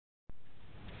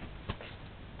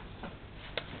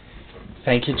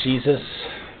Thank you, Jesus,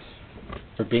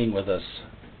 for being with us.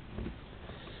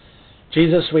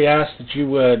 Jesus, we ask that you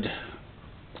would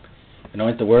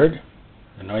anoint the word,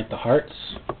 anoint the hearts,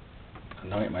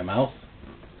 anoint my mouth.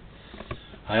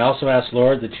 I also ask,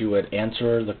 Lord, that you would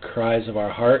answer the cries of our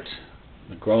heart,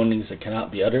 the groanings that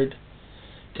cannot be uttered.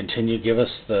 Continue to give us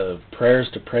the prayers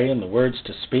to pray and the words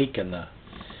to speak and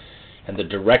the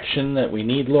direction that we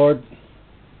need, Lord,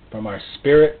 from our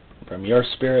spirit, from your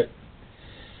spirit.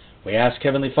 We ask,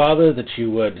 Heavenly Father, that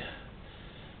you would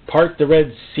part the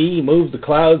Red Sea, move the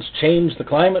clouds, change the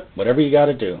climate, whatever you got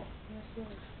to do.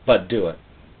 But do it.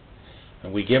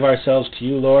 And we give ourselves to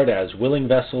you, Lord, as willing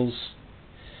vessels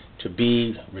to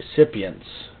be recipients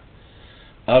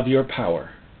of your power,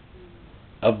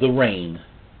 of the rain,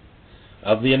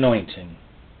 of the anointing,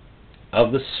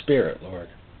 of the Spirit, Lord.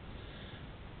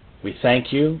 We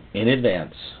thank you in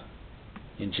advance.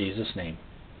 In Jesus' name.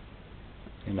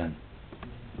 Amen.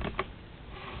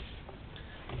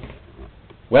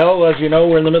 Well, as you know,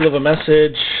 we're in the middle of a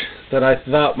message that I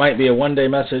thought might be a one-day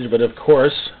message, but of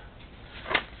course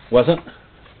wasn't.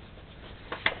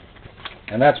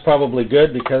 And that's probably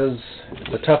good because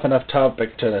it's a tough enough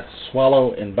topic to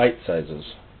swallow in bite sizes.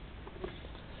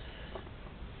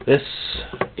 This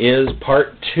is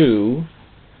part 2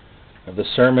 of the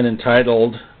sermon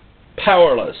entitled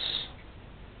Powerless.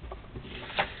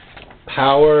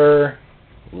 Powerless.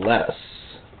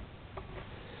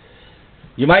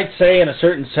 You might say, in a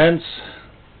certain sense,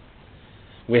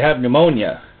 we have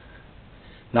pneumonia,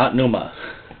 not pneuma.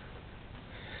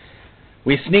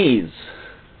 We sneeze.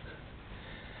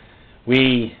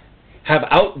 We have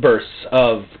outbursts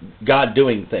of God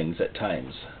doing things at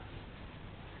times.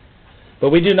 But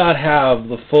we do not have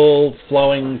the full,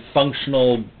 flowing,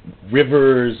 functional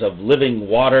rivers of living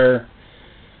water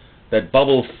that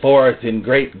bubble forth in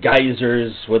great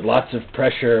geysers with lots of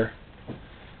pressure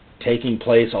taking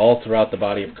place all throughout the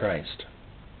body of Christ.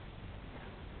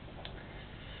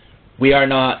 We are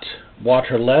not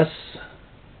waterless,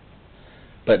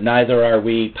 but neither are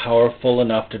we powerful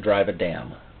enough to drive a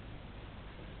dam,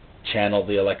 channel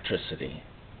the electricity.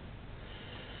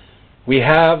 We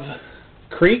have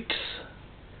creeks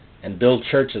and build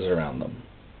churches around them.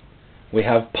 We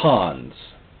have ponds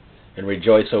and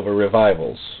rejoice over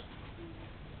revivals.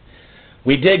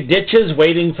 We dig ditches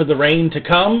waiting for the rain to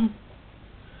come,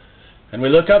 and we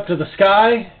look up to the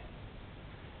sky,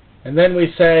 and then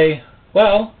we say,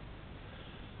 well,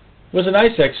 it was a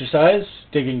nice exercise,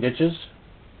 digging ditches,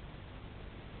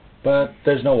 but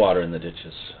there's no water in the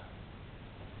ditches.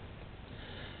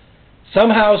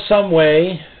 Somehow, some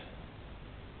way,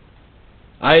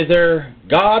 either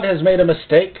God has made a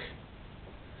mistake,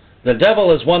 the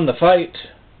devil has won the fight,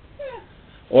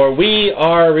 or we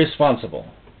are responsible.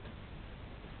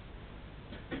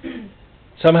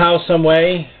 Somehow, some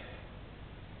way,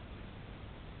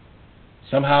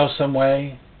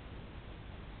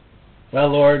 well,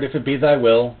 Lord, if it be thy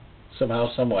will,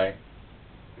 somehow, some way.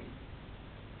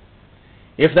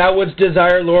 If thou wouldst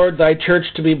desire, Lord, thy church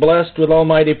to be blessed with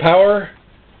almighty power,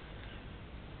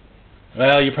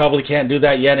 well, you probably can't do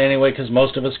that yet anyway, because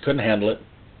most of us couldn't handle it.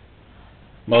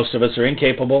 Most of us are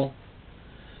incapable.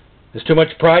 There's too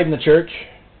much pride in the church.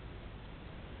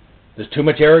 There's too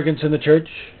much arrogance in the church.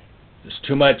 There's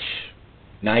too much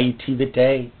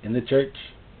naivete in the church.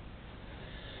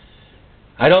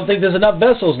 I don't think there's enough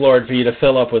vessels, Lord, for you to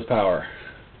fill up with power.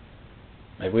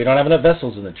 Maybe we don't have enough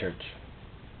vessels in the church.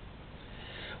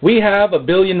 We have 1.5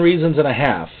 billion reasons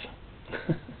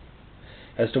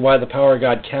as to why the power of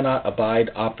God cannot abide,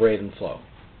 operate, and flow.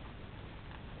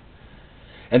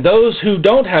 And those who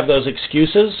don't have those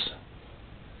excuses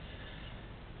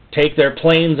take their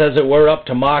planes, as it were, up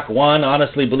to Mach 1,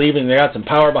 honestly believing they got some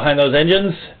power behind those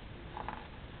engines.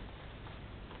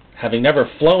 Having never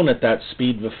flown at that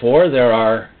speed before, there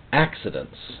are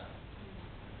accidents.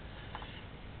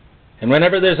 And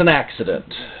whenever there's an accident,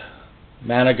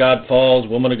 man of God falls,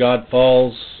 woman of God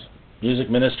falls,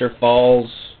 music minister falls,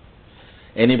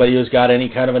 anybody who's got any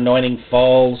kind of anointing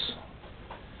falls.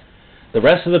 The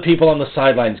rest of the people on the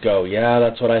sidelines go, yeah,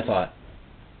 that's what I thought.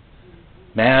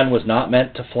 Man was not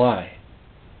meant to fly.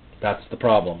 That's the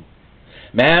problem.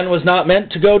 Man was not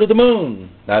meant to go to the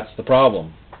moon. That's the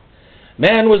problem.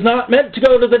 Man was not meant to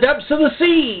go to the depths of the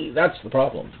sea. That's the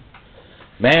problem.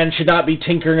 Man should not be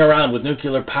tinkering around with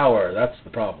nuclear power. That's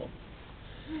the problem.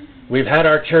 We've had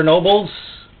our Chernobyls.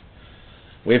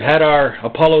 We've had our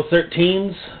Apollo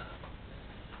 13s.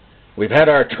 We've had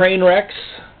our train wrecks,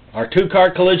 our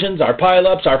 2-car collisions, our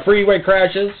pileups, our freeway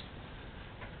crashes.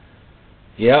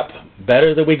 Yep,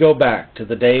 better that we go back to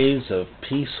the days of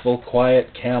peaceful, quiet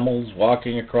camels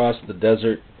walking across the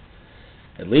desert.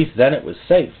 At least then it was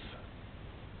safe.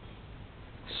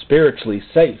 spiritually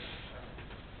safe.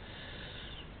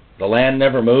 The land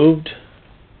never moved.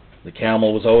 The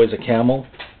camel was always a camel.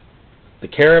 The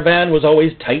caravan was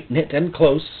always tight-knit and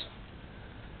close.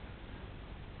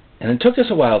 And it took us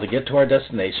a while to get to our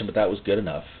destination, but that was good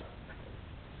enough.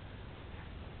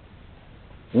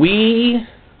 We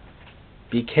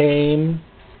became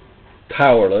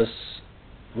powerless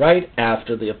right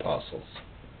after the apostles.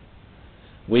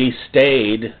 We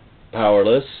stayed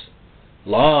powerless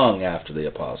long after the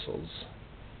apostles.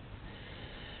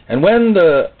 And when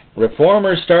the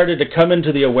reformers started to come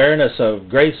into the awareness of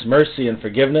grace, mercy, and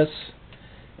forgiveness,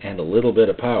 and a little bit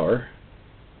of power,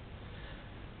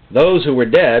 those who were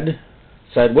dead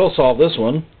said, we'll solve this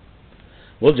one.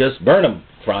 We'll just burn them,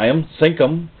 fry them, sink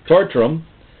them, torture them,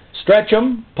 stretch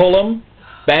them, pull them,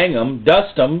 bang them,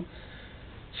 dust them,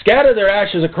 scatter their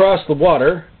ashes across the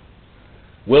water.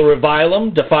 We'll revile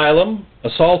them, defile them,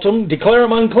 assault them, declare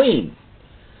them unclean.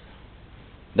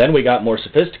 Then we got more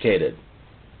sophisticated.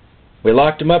 We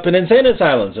locked them up in insane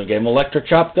asylums and gave them electric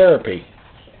shock therapy.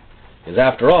 Because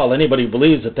after all, anybody who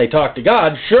believes that they talk to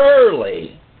God,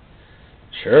 surely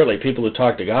people who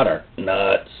talk to God are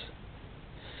nuts.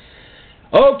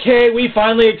 Okay, we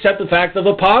finally accept the fact of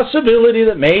the possibility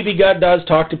that maybe God does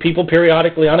talk to people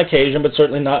periodically on occasion, but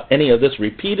certainly not any of this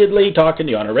repeatedly talking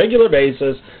to you on a regular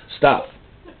basis stuff.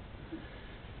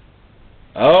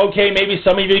 Okay, maybe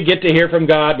some of you get to hear from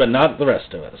God, but not the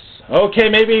rest of us. Okay,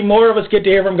 maybe more of us get to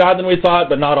hear from God than we thought,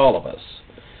 but not all of us.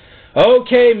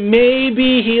 Okay,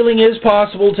 maybe healing is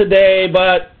possible today,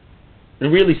 but it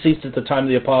really ceased at the time of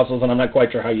the apostles, and I'm not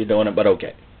quite sure how you're doing it, but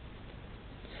okay.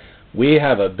 We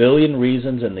have a billion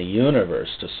reasons in the universe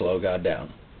to slow God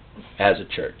down as a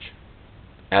church,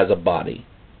 as a body.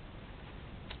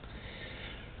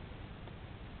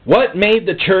 What made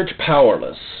the church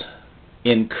powerless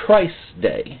in Christ's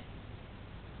day?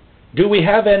 Do we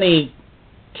have any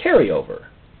carryover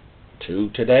to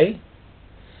today?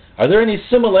 Are there any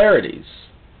similarities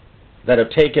that have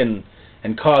taken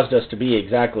and caused us to be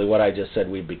exactly what I just said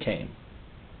we became?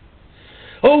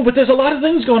 Oh, but there's a lot of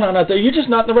things going on out there. You're just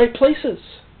not in the right places.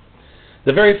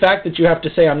 The very fact that you have to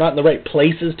say I'm not in the right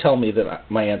places tell me that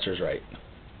my answer is right.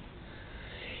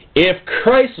 If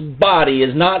Christ's body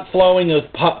is not flowing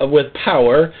with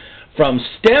power from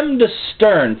stem to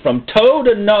stern, from toe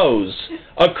to nose,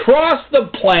 across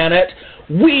the planet,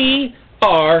 we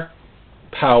are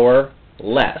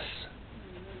powerless.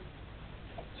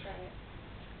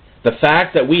 The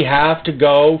fact that we have to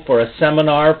go for a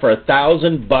seminar for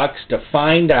 $1,000 to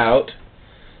find out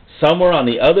somewhere on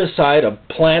the other side of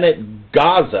planet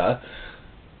Gaza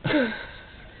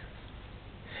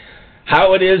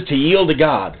how it is to yield to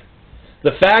God.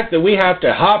 The fact that we have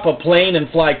to hop a plane and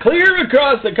fly clear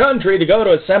across the country to go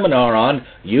to a seminar on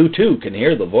You Too Can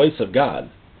Hear the Voice of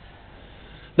God.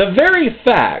 The very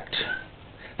fact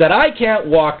that I can't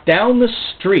walk down the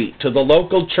street to the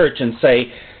local church and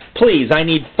say, please, I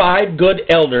need 5 good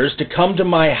elders to come to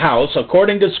my house,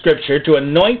 according to Scripture, to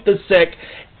anoint the sick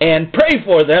and pray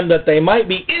for them that they might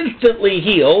be instantly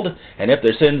healed, and if they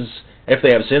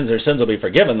have sins, their sins will be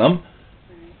forgiven them.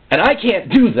 And I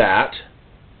can't do that,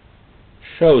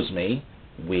 shows me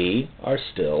we are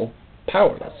still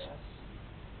powerless.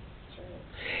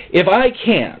 If I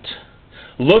can't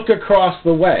look across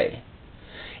the way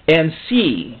and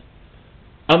see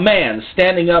a man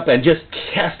standing up and just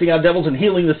casting out devils and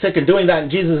healing the sick and doing that in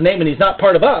Jesus' name, and he's not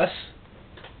part of us,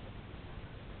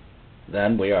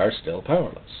 then we are still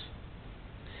powerless.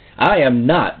 I am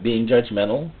not being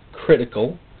judgmental,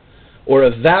 critical, or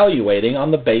evaluating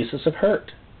on the basis of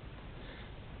hurt.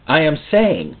 I am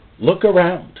saying, look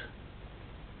around.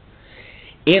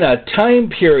 In a time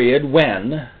period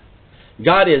when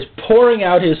God is pouring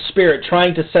out His Spirit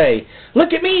trying to say,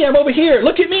 look at me, I'm over here.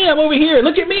 Look at me, I'm over here.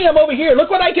 Look at me, I'm over here. Look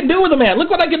what I can do with a man. Look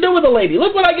what I can do with a lady.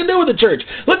 Look what I can do with the church.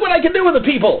 Look what I can do with the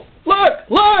people. Look,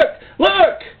 look,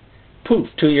 look. Poof,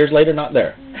 2 years later, not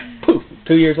there. Poof,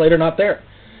 2 years later, not there.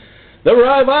 The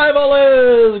revival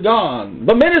is gone.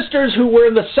 The ministers who were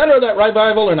in the center of that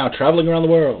revival are now traveling around the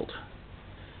world.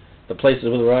 The places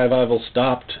where the revival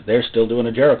stopped, they're still doing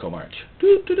a Jericho march.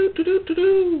 Do, do, do, do, do, do,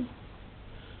 do.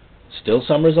 Still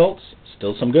some results,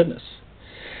 still some goodness.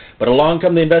 But along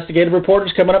come the investigative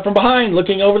reporters coming up from behind,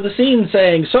 looking over the scene,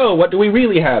 saying, so, what do we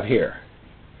really have here?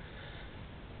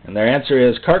 And their answer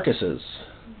is carcasses.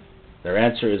 Their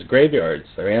answer is graveyards.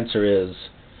 Their answer is,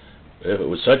 if it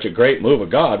was such a great move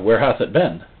of God, where hath it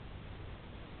been?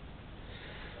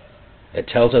 It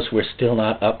tells us we're still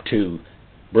not up to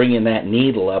bringing that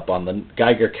needle up on the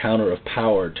Geiger counter of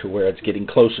power to where it's getting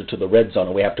closer to the red zone,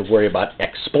 and we have to worry about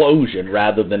explosion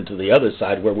rather than to the other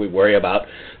side where we worry about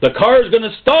the car's going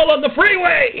to stall on the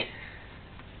freeway.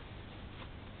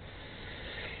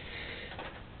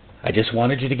 I just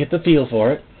wanted you to get the feel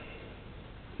for it.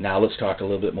 Now let's talk a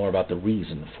little bit more about the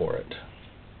reason for it.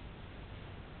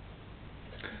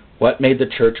 What made the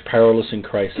church powerless in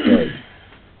Christ's day?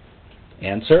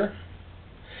 Answer: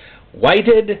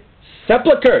 whited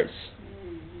sepulchres,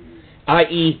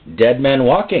 i.e. dead men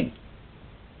walking.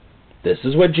 This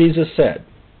is what Jesus said.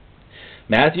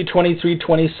 Matthew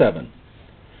 23:27.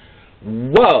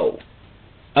 Woe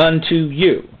unto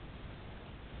you,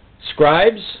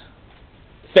 scribes,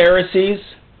 Pharisees,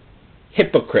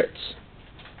 hypocrites!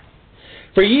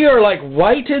 For ye are like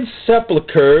whited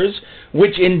sepulchres,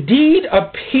 which indeed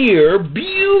appear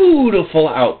beautiful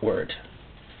outward,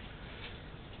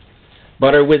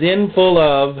 but are within full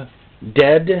of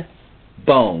dead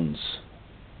bones.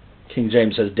 King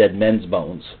James says dead men's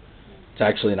bones. It's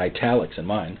actually in italics in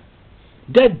mine.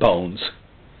 Dead bones.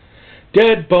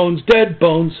 Dead bones,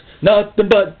 nothing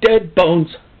but dead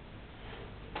bones.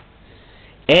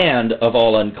 And of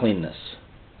all uncleanness.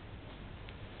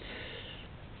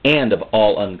 And of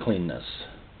all uncleanness.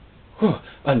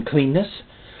 Uncleanness?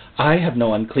 I have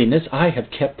no uncleanness. I have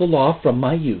kept the law from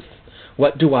my youth.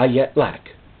 What do I yet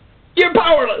lack? You're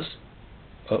powerless!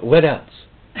 What else?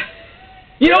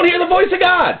 You don't hear the voice of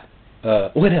God!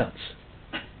 What else?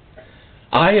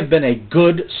 I have been a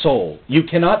good soul. You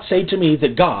cannot say to me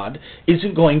that God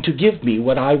isn't going to give me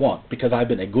what I want because I've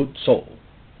been a good soul.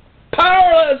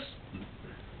 Powerless!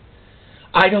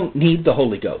 I don't need the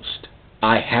Holy Ghost.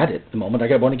 I had it the moment I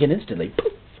got born again instantly.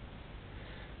 Poof!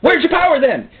 Where's your power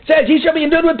then? It says, ye shall be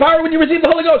endued with power when you receive the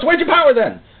Holy Ghost. Where's your power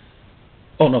then?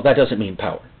 Oh no, that doesn't mean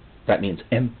power. That means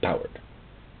empowered.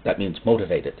 That means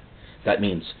motivated. That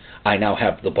means I now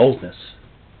have the boldness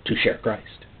to share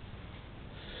Christ.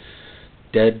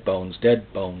 Dead bones,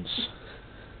 dead bones.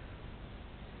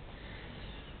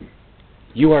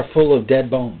 You are full of dead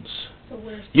bones.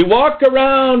 You walk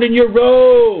around in your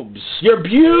robes. You're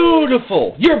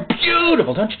beautiful. You're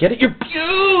beautiful. Don't you get it? You're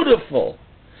beautiful.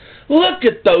 Look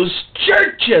at those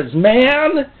churches,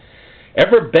 man.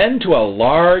 Ever been to a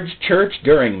large church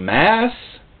during Mass?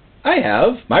 I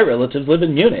have. My relatives live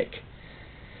in Munich.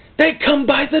 They come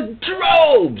by the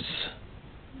droves.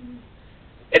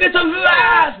 And it's a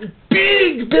vast,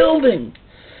 big building.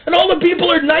 And all the people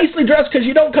are nicely dressed because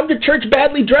you don't come to church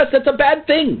badly dressed. That's a bad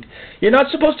thing. You're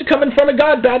not supposed to come in front of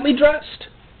God badly dressed.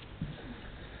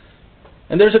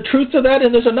 And there's a truth to that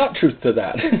and there's a not truth to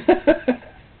that.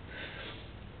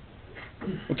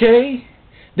 Okay?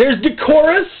 There's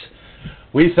decorous.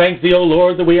 We thank thee, O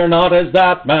Lord, that we are not as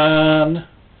that man.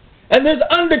 And there's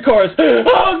undecorous.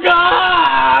 Oh,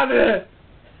 God!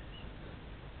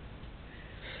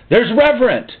 There's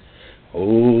reverent.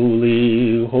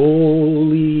 Holy,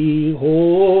 holy,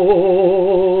 holy.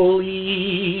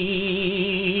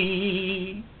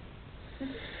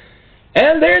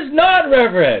 And there's not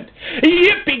reverent.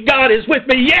 Yippee, God is with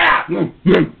me, yeah!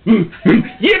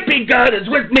 Yippee, God is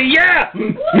with me, yeah!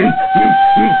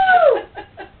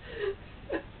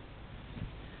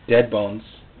 Dead bones,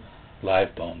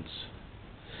 live bones.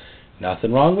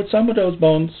 Nothing wrong with some of those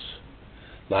bones.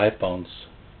 Live bones.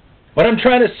 What I'm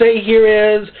trying to say here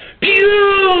is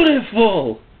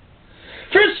beautiful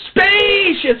for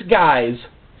spacious guys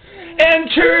and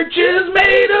churches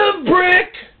made of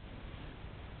brick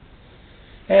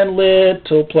and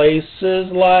little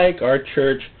places like our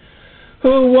church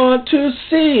who want to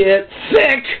see it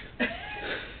thick.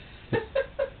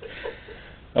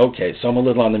 Okay, so I'm a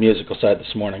little on the musical side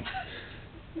this morning.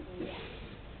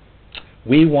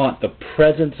 We want the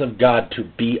presence of God to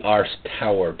be our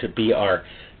tower, to be our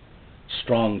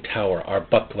strong tower, our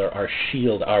buckler, our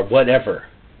shield, our whatever.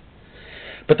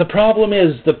 But the problem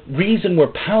is, the reason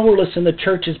we're powerless in the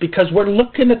church is because we're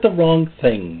looking at the wrong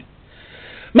thing.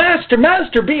 Master,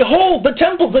 Master, behold, the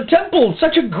temple,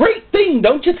 such a great thing,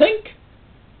 don't you think?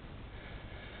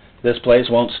 This place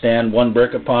won't stand one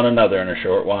brick upon another in a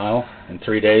short while. In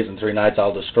 3 days and 3 nights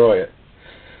I'll destroy it.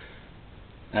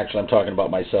 Actually, I'm talking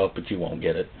about myself, but you won't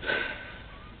get it.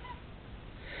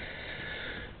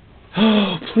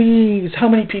 Oh, please, how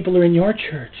many people are in your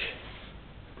church?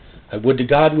 I would to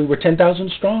God we were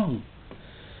 10,000 strong.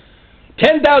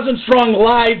 10,000 strong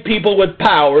live people with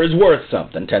power is worth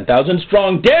something. 10,000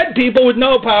 strong dead people with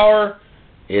no power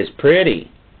is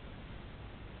pretty.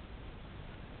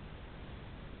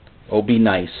 Oh, be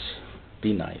nice.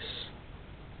 Be nice.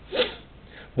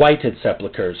 Whited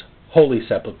sepulchres, holy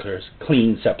sepulchres,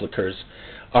 clean sepulchres.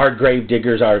 Our grave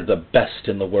diggers are the best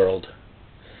in the world.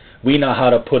 We know how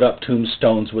to put up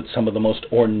tombstones with some of the most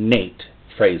ornate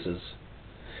phrases.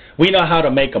 We know how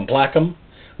to make them black 'em.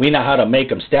 We know how to make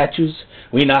them statues.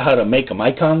 We know how to make them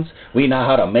icons. We know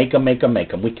how to make them. We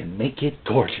can make it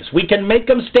gorgeous. We can make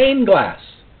them stained glass.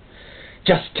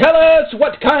 Just tell us,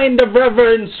 what kind of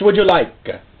reverence would you like?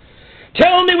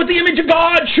 Tell me what the image of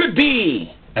God should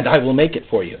be, and I will make it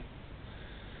for you.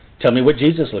 Tell me what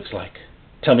Jesus looks like.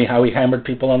 Tell me how he hammered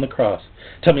people on the cross.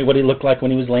 Tell me what he looked like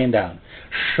when he was laying down.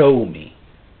 Show me.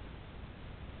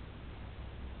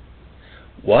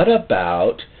 What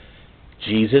about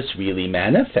Jesus really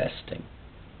manifesting?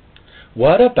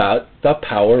 What about the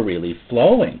power really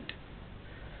flowing?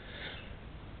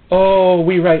 Oh,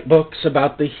 we write books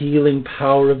about the healing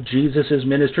power of Jesus'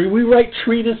 ministry. We write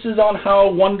treatises on how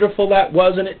wonderful that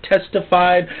was, and it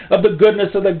testified of the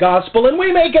goodness of the gospel, and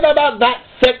we make it about that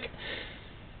thick.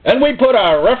 And we put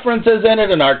our references in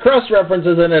it, and our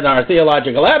cross-references in it, and our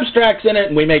theological abstracts in it,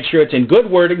 and we make sure it's in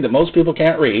good wording that most people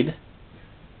can't read.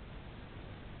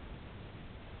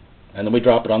 And then we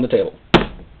drop it on the table.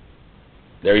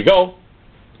 There you go.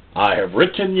 I have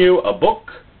written you a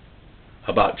book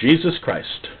about Jesus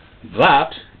Christ.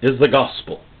 That is the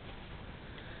gospel.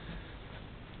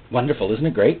 Wonderful, isn't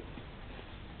it great?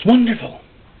 It's wonderful.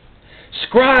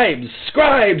 Scribes,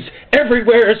 scribes,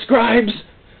 everywhere scribes.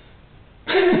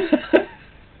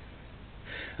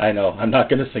 I know, I'm not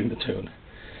going to sing the tune.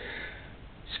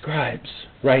 Scribes,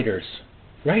 writers,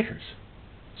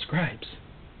 scribes.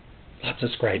 Lots of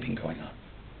scribing going on.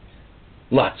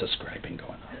 Lots of scribing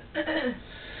going on.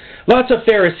 Lots of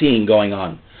Phariseeing going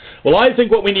on. Well, I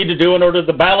think what we need to do in order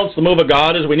to balance the move of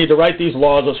God is we need to write these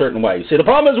laws a certain way. See, the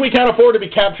problem is we can't afford to be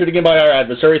captured again by our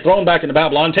adversary, thrown back into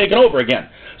Babylon, taken over again.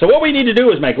 So what we need to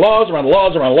do is make laws around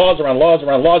laws around laws around laws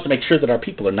around laws to make sure that our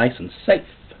people are nice and safe.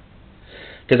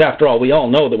 Because after all, we all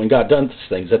know that when God does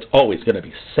things, it's always going to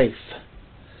be safe.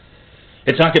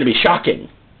 It's not going to be shocking.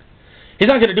 He's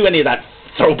not going to do any of that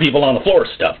throw people on the floor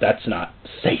stuff. That's not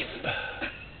safe.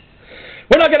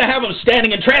 We're not going to have them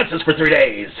standing in trances for 3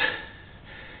 days.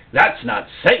 That's not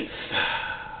safe.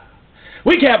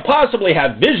 We can't possibly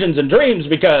have visions and dreams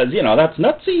because, that's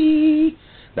nutsy.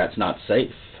 That's not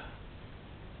safe.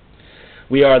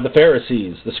 We are the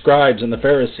Pharisees, the scribes and the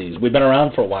Pharisees. We've been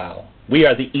around for a while. We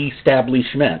are the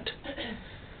establishment.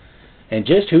 And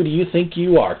just who do you think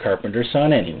you are, carpenter's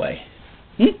son, anyway?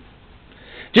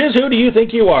 Just who do you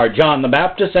think you are, John the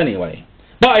Baptist, anyway?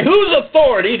 By whose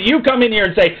authority do you come in here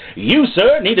and say, you,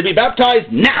 sir, need to be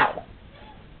baptized now?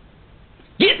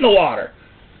 Get in the water.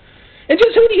 And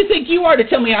just who do you think you are to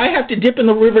tell me I have to dip in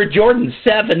the river Jordan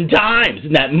 7 times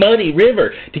in that muddy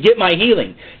river to get my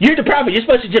healing? You're the prophet. You're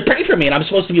supposed to just pray for me and I'm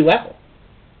supposed to be well,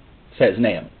 says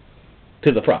Naaman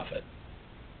to the prophet.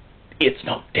 It's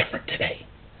no different today.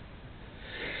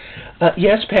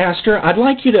 Yes, Pastor, I'd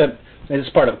like you to... It's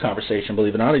part of a conversation,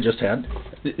 believe it or not, I just had.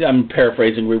 I'm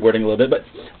paraphrasing, rewording a little bit,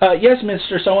 but yes,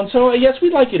 Mr. So-and-so, yes,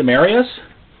 we'd like you to marry us.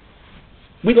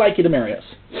 We'd like you to marry us.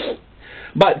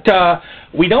 But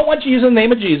we don't want you using the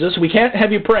name of Jesus. We can't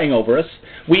have you praying over us.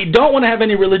 We don't want to have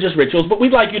any religious rituals, but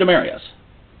we'd like you to marry us.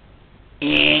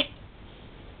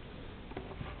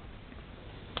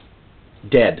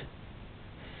 Dead.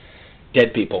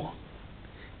 Dead people.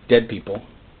 Dead people.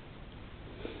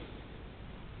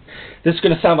 This is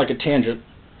going to sound like a tangent.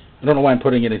 I don't know why I'm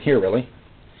putting it in here, really.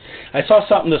 I saw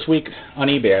something this week on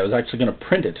eBay. I was actually going to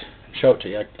print it and show it to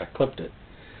you. I clipped it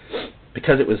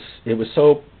because it was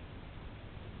so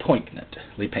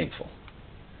poignantly painful.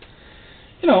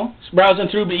 Browsing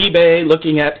through eBay,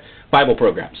 looking at Bible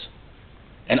programs.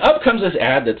 And up comes this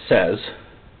ad that says,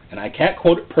 and I can't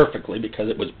quote it perfectly because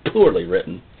it was poorly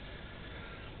written,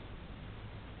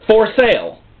 for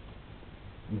sale,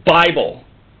 Bible,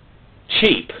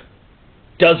 cheap,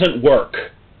 doesn't work,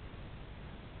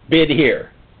 bid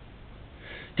here.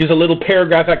 Gives a little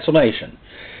paragraph explanation.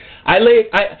 I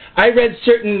read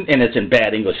certain, and it's in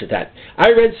bad English at that,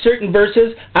 I read certain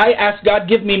verses, I asked God,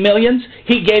 give me millions,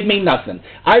 He gave me nothing.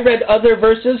 I read other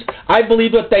verses, I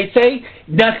believe what they say,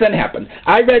 nothing happened.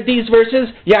 I read these verses,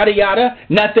 yada yada,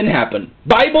 nothing happened.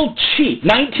 Bible cheap,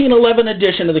 1911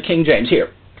 edition of the King James.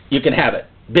 Here, you can have it.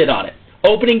 Bid on it.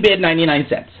 Opening bid, 99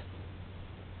 cents.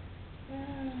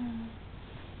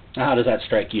 Now, how does that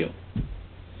strike you?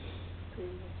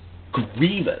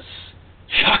 Grievous.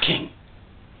 Shocking.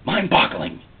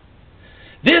 Mind-boggling.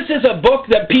 This is a book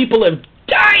that people have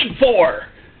died for.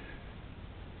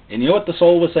 And you know what the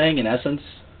soul was saying in essence?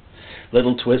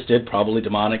 Little twisted, probably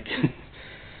demonic.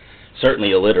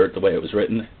 Certainly illiterate the way it was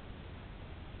written.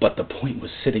 But the point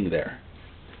was sitting there.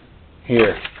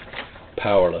 Here.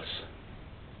 Powerless.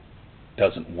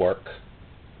 Doesn't work.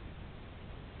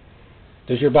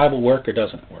 Does your Bible work or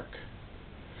doesn't it work?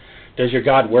 Does your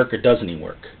God work or doesn't He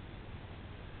work?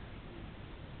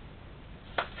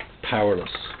 Powerless.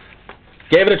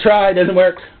 Gave it a try, doesn't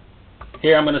work.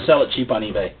 Here, I'm going to sell it cheap on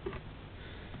eBay.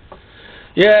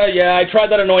 Yeah, I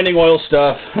tried that anointing oil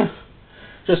stuff.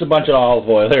 Just a bunch of olive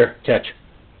oil. Here, catch.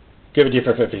 Give it to you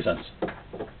for 50 cents.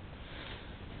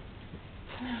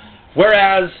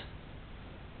 Whereas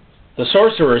the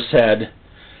sorcerer said,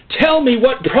 tell me,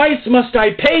 what price must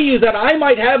I pay you that I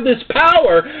might have this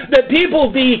power, that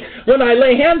people be, when I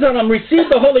lay hands on them, receive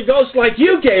the Holy Ghost like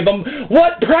you gave them?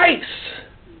 What price?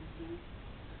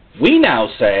 We now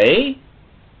say,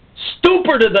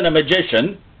 stupider than a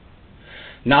magician,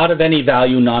 not of any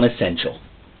value, non-essential.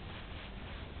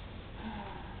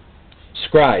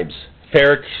 Scribes,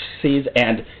 Pharisees,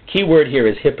 and key word here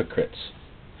is hypocrites.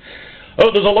 Oh,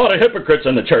 there's a lot of hypocrites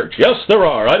in the church. Yes, there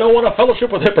are. I don't want to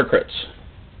fellowship with hypocrites.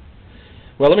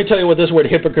 Well, let me tell you what this word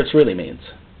hypocrites really means.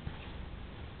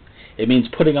 It means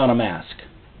putting on a mask,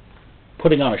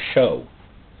 putting on a show.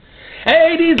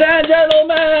 Ladies and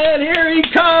gentlemen, here he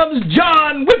comes,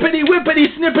 John, whippity, whippity,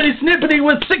 snippity, snippity,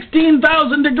 with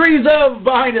 16,000 degrees of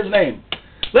behind his name.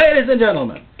 Ladies and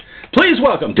gentlemen, please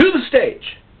welcome to the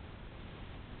stage.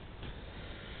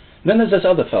 Then there's this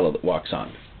other fellow that walks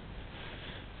on.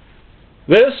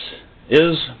 This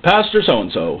is Pastor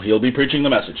so-and-so. He'll be preaching the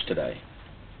message today.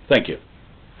 Thank you.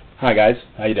 Hi, guys.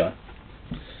 How you doing?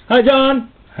 Hi,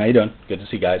 John. How you doing? Good to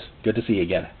see you guys. Good to see you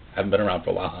again. Haven't been around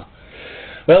for a while, huh?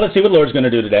 Well, let's see what the Lord's going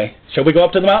to do today. Shall we go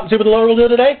up to the mountain and see what the Lord will do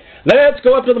today? Let's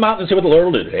go up to the mountain and see what the Lord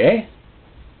will do today, eh?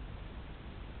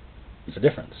 There's a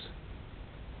difference.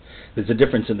 There's a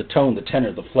difference in the tone, the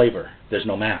tenor, the flavor. There's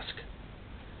no mask.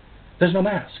 There's no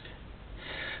mask.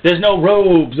 There's no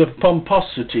robes of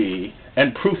pomposity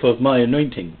and proof of my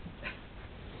anointing.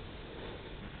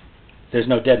 There's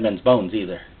no dead men's bones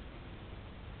either.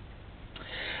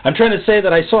 I'm trying to say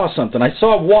that I saw something. I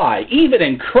saw why, even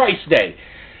in Christ's day,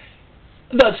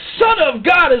 the Son of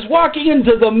God is walking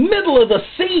into the middle of the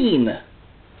scene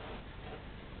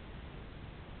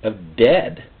of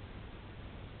dead.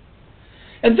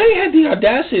 And they had the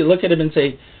audacity to look at him and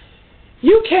say,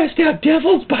 you cast out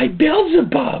devils by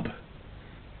Beelzebub.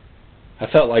 I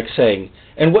felt like saying,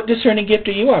 and what discerning gift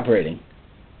are you operating?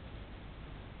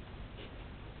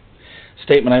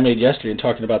 Statement I made yesterday in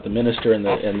talking about the minister and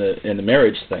the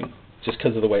marriage thing, just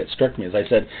because of the way it struck me, as I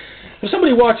said, if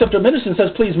somebody walks up to a minister and says,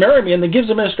 please marry me, and then gives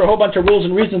the minister a whole bunch of rules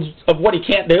and reasons of what he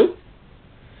can't do,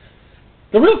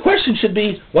 the real question should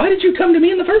be, why did you come to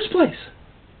me in the first place?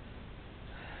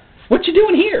 What you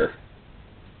doing here?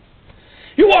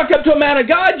 You walk up to a man of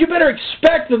God, you better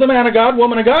expect that the man of God,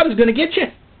 woman of God, is going to get you.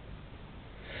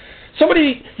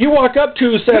 Somebody you walk up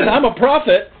to says, I'm a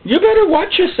prophet, you better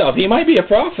watch yourself. He might be a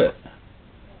prophet.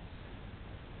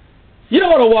 You don't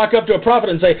want to walk up to a prophet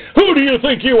and say, who do you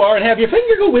think you are, and have your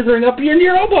finger go withering up in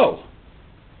your elbow,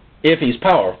 if he's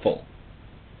powerful.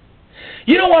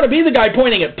 You don't want to be the guy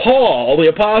pointing at Paul, the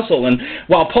apostle, and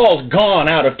while Paul's gone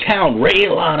out of town,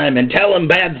 rail on him and tell him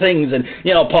bad things, and,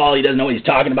 you know, Paul, he doesn't know what he's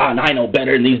talking about, and I know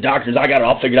better than these doctors, I got it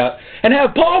all figured out. And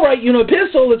have Paul write you an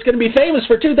epistle that's going to be famous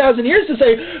for 2,000 years to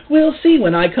say, we'll see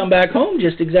when I come back home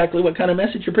just exactly what kind of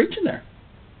message you're preaching there.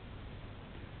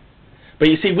 But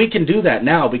you see, we can do that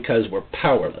now because we're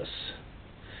powerless.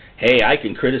 Hey, I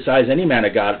can criticize any man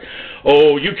of God.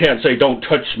 Oh, you can't say, don't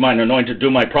touch mine anointed, do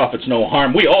my prophets no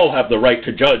harm. We all have the right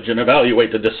to judge and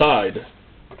evaluate to decide.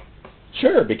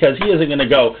 Sure, because he isn't going to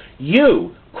go,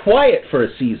 you, quiet for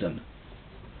a season.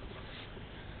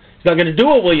 He's not going to do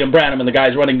a William Branham and the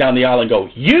guy's running down the aisle and go,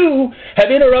 you have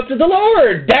interrupted the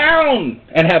Lord, down,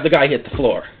 and have the guy hit the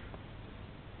floor.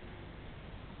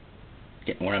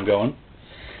 Getting where I'm going?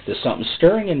 There's something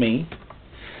stirring in me.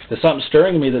 There's something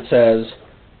stirring in me that says,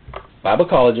 Bible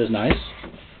college is nice,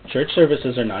 church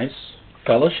services are nice,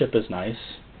 fellowship is nice,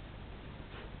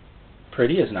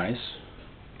 pretty is nice.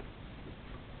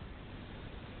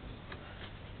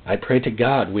 I pray to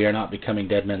God we are not becoming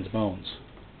dead men's bones.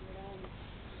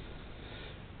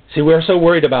 See, we're so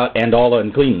worried about and all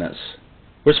uncleanness.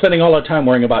 We're spending all our time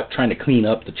worrying about trying to clean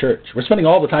up the church. We're spending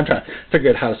all the time trying to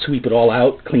figure out how to sweep it all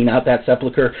out, clean out that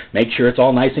sepulcher, make sure it's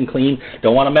all nice and clean.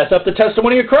 Don't want to mess up the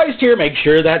testimony of Christ here. Make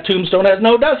sure that tombstone has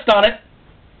no dust on it.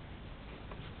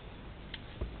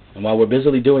 And while we're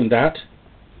busily doing that,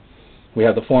 we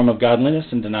have the form of godliness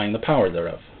and denying the power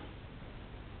thereof.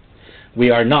 We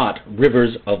are not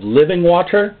rivers of living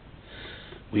water.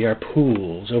 We are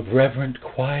pools of reverent,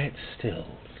 quiet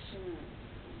stills.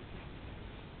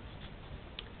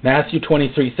 Matthew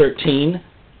 23:13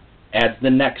 adds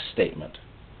the next statement.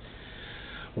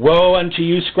 Woe unto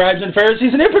you, scribes and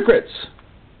Pharisees and hypocrites!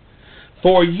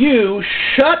 For you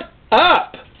shut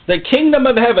up the kingdom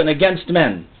of heaven against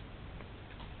men.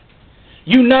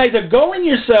 You neither go in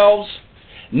yourselves,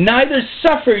 neither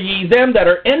suffer ye them that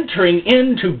are entering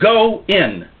in to go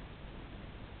in.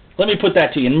 Let me put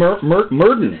that to you in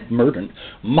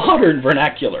modern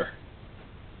vernacular.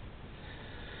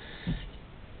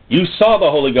 You saw the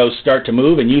Holy Ghost start to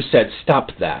move, and you said, stop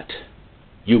that.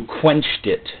 You quenched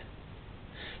it.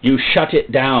 You shut it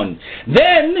down.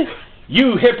 Then,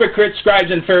 you hypocrite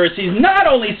scribes and Pharisees not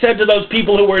only said to those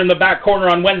people who were in the back corner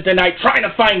on Wednesday night trying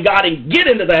to find God and get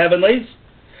into the heavenlies,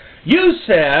 you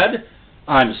said,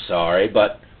 I'm sorry,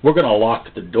 but we're going to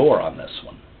lock the door on this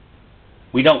one.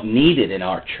 We don't need it in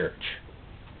our church.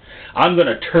 I'm going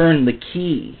to turn the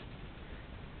key.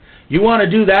 You want to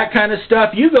do that kind of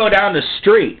stuff? You go down the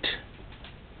street.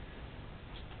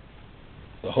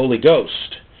 The Holy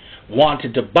Ghost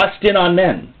wanted to bust in on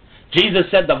men. Jesus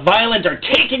said the violent are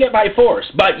taking it by force.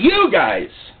 But you guys,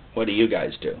 what do you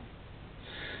guys do?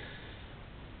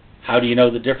 How do you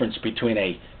know the difference between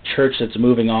a church that's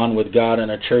moving on with God and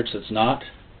a church that's not?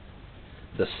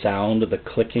 The sound of the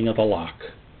clicking of a lock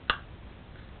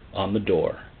on the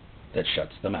door that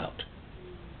shuts them out.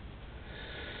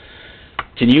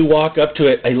 Can you walk up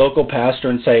to a local pastor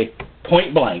and say,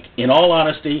 point blank, in all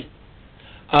honesty,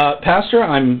 Pastor,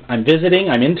 I'm visiting,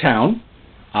 I'm in town,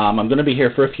 I'm going to be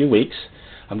here for a few weeks,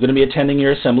 I'm going to be attending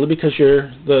your assembly because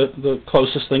you're the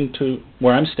closest thing to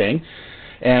where I'm staying,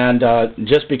 and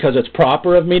just because it's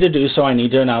proper of me to do so, I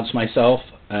need to announce myself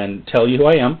and tell you who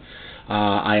I am.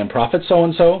 I am Prophet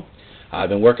so-and-so. I've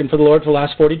been working for the Lord for the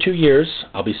last 42 years.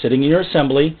 I'll be sitting in your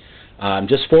assembly. I'm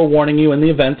just forewarning you in the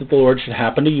event that the Lord should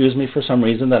happen to use me for some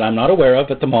reason that I'm not aware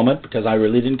of at the moment, because I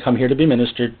really didn't come here to be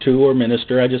ministered to or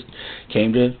minister. I just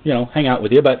came to, hang out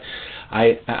with you, but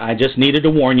I just needed to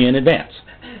warn you in advance.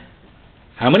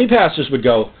 How many pastors would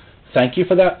go, thank you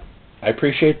for that, I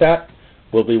appreciate that,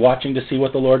 we'll be watching to see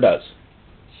what the Lord does?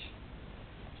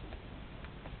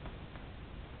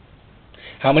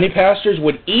 How many pastors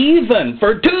would even,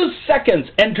 for 2 seconds,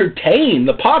 entertain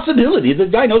the possibility that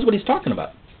the guy knows what he's talking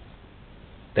about?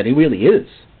 That he really is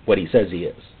what he says he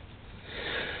is?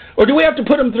 Or do we have to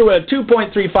put him through a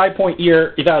 2.3, 5-point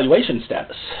year evaluation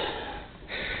status?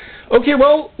 Okay,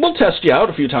 well, we'll test you out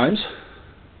a few times.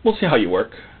 We'll see how you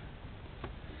work.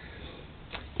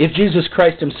 If Jesus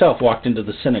Christ himself walked into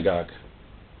the synagogue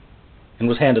and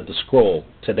was handed the scroll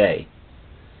today,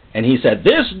 and he said,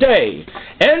 this day,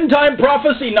 end-time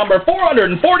prophecy number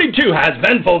 442 has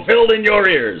been fulfilled in your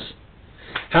ears.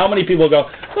 How many people go,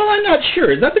 well, I'm not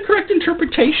sure. Is that the correct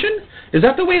interpretation? Is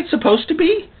that the way it's supposed to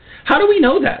be? How do we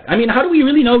know that? I mean, how do we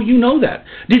really know you know that?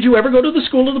 Did you ever go to the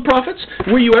school of the prophets?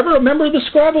 Were you ever a member of the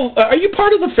scribal? Are you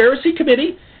part of the Pharisee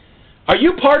committee? Are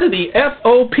you part of the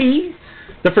FOP,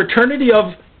 the fraternity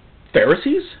of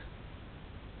Pharisees?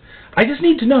 I just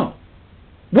need to know.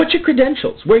 What's your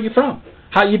credentials? Where are you from?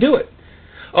 How you do it?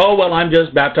 Oh, well, I'm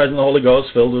just baptized in the Holy Ghost,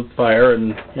 filled with fire,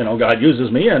 and, God uses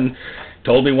me, and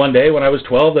told me one day when I was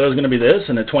 12 that I was going to be this,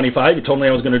 and at 25 he told me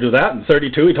I was going to do that, and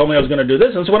 32 he told me I was going to do this,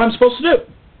 and it's what I'm supposed to do.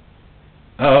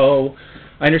 Oh,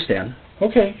 I understand.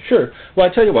 Okay, sure. Well,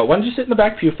 I tell you what, why don't you sit in the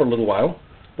back pew for a little while?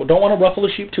 Well, don't want to ruffle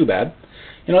the sheep too bad.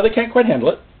 They can't quite handle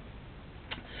it.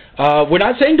 We're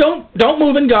not saying don't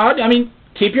move in God. I mean,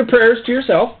 keep your prayers to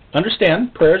yourself.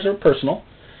 Understand, prayers are personal.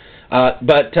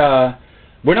 But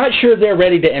we're not sure they're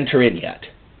ready to enter in yet.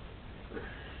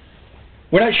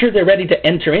 We're not sure they're ready to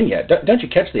enter in yet. Don't you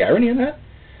catch the irony in that?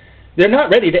 They're not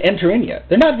ready to enter in yet.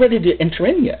 They're not ready to enter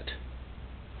in yet.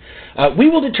 We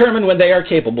will determine when they are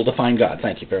capable to find God.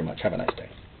 Thank you very much. Have a nice day.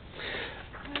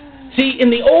 See, in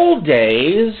the old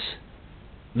days,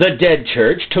 the dead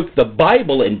church took the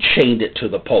Bible and chained it to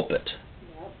the pulpit.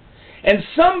 And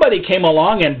somebody came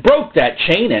along and broke that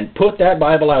chain and put that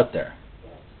Bible out there.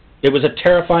 It was a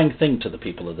terrifying thing to the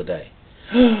people of the day.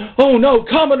 Oh no,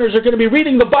 commoners are going to be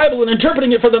reading the Bible and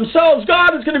interpreting it for themselves.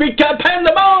 God is going to be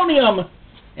pandemonium.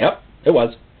 Yep, it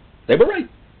was. They were right.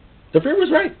 The fear was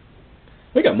right.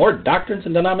 We got more doctrines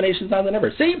and denominations now than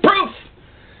ever. See, proof!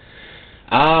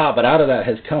 But out of that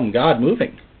has come God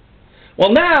moving.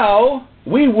 Well, now,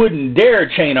 we wouldn't dare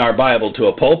chain our Bible to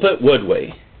a pulpit, would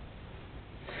we?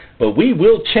 But we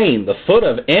will chain the foot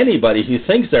of anybody who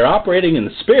thinks they're operating in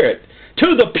the Spirit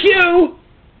to the pew!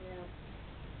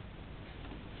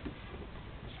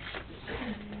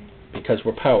 Because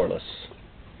we're powerless.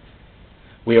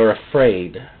 We are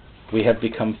afraid. We have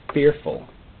become fearful.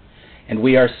 And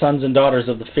we are sons and daughters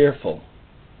of the fearful.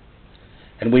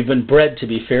 And we've been bred to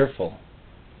be fearful.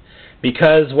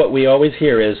 Because what we always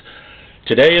hear is,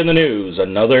 today in the news,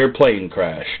 another plane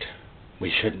crashed.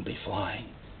 We shouldn't be flying.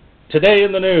 Today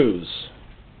in the news,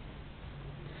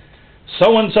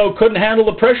 so-and-so couldn't handle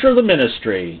the pressure of the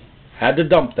ministry. Had to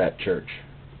dump that church.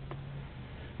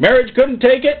 Marriage couldn't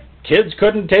take it. Kids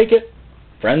couldn't take it.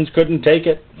 Friends couldn't take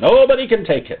it. Nobody can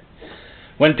take it.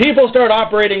 When people start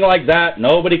operating like that,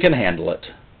 nobody can handle it.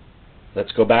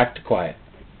 Let's go back to quiet.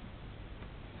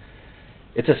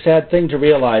 It's a sad thing to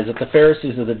realize that the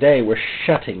Pharisees of the day were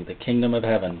shutting the kingdom of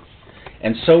heaven.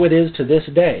 And so it is to this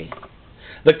day.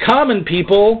 The common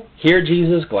people hear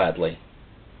Jesus gladly.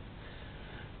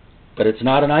 But it's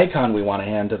not an icon we want to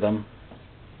hand to them.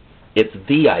 It's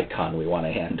the icon we want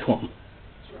to hand to them.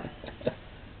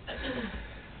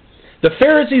 The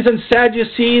Pharisees and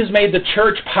Sadducees made the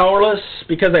church powerless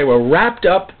because they were wrapped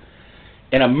up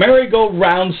in a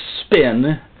merry-go-round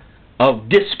spin of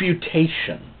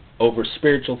disputation over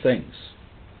spiritual things.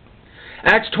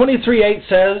 Acts 23:8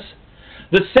 says,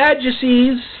 "The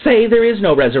Sadducees say there is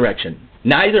no resurrection,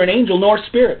 neither an angel nor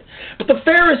spirit. But the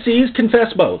Pharisees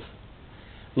confess both."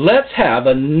 Let's have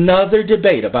another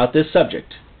debate about this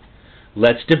subject.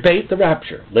 Let's debate the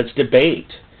rapture. Let's debate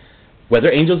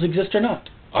whether angels exist or not.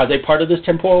 Are they part of this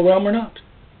temporal realm or not?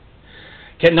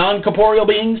 Can non-corporeal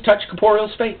beings touch corporeal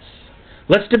space?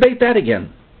 Let's debate that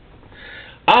again.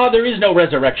 There is no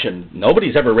resurrection.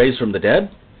 Nobody's ever raised from the dead.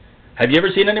 Have you ever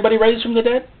seen anybody raised from the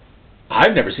dead?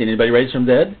 I've never seen anybody raised from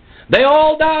the dead. They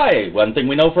all die. One thing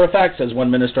we know for a fact, says one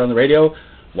minister on the radio,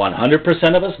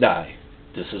 100% of us die.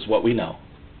 This is what we know.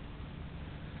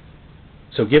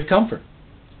 So give comfort.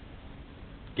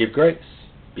 Give grace.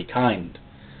 Be kind.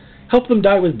 Help them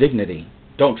die with dignity.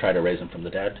 Don't try to raise them from the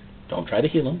dead. Don't try to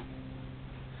heal them.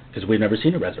 Because we've never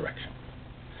seen a resurrection.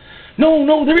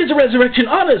 No, there is a resurrection,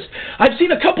 honest. I've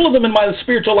seen a couple of them in my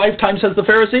spiritual lifetime, says the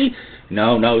Pharisee.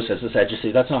 No, says the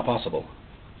Sadducee, that's not possible.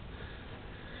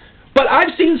 But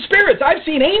I've seen spirits, I've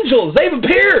seen angels, they've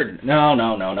appeared.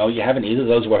 No, you haven't either.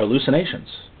 Those were hallucinations.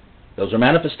 Those were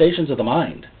manifestations of the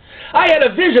mind. I had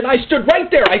a vision, I stood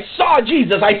right there, I saw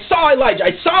Jesus, I saw Elijah,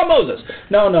 I saw Moses.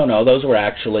 No, those were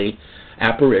actually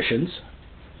apparitions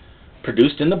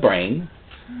produced in the brain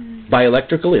by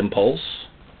electrical impulse.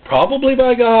 Probably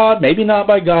by God, maybe not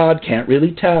by God, can't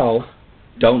really tell.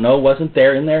 Don't know, wasn't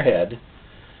there in their head.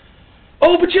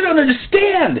 Oh, but you don't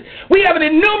understand. We have an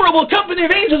innumerable company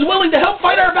of angels willing to help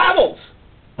fight our battles.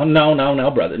 Oh,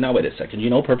 no, brother. Now, wait a second. You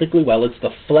know perfectly well it's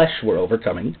the flesh we're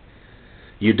overcoming.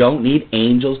 You don't need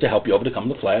angels to help you overcome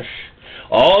the flesh.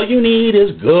 All you need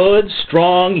is good,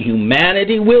 strong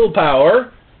humanity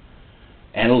willpower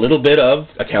and a little bit of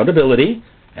accountability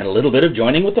and a little bit of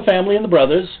joining with the family and the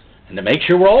brothers, and to make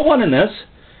sure we're all one in this,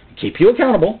 keep you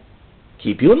accountable,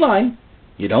 keep you in line.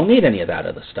 You don't need any of that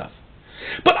other stuff.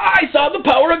 But I saw the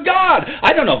power of God.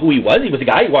 I don't know who he was. He was a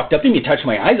guy who walked up to me, touched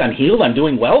my eyes, I'm healed, I'm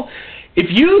doing well. If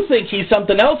you think he's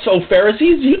something else, oh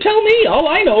Pharisees, you tell me. All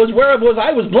I know is where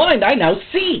I was blind, I now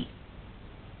see.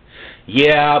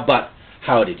 Yeah, but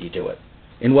how did he do it?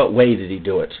 In what way did he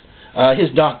do it? His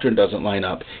doctrine doesn't line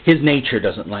up. His nature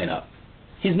doesn't line up.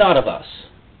 He's not of us.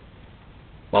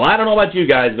 Well, I don't know about you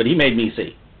guys, but he made me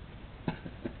see.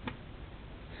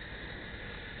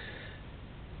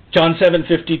 John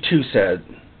 7:52 said,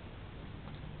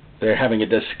 they're having a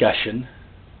discussion.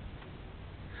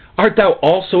 Art thou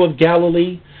also of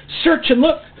Galilee? Search and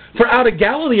look, for out of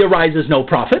Galilee arises no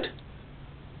prophet.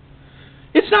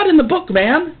 It's not in the book,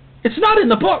 man. It's not in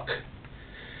the book.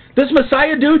 This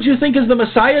Messiah dude you think is the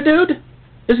Messiah dude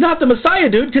is not the Messiah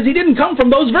dude because he didn't come from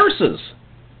those verses.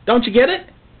 Don't you get it?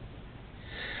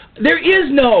 There is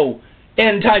no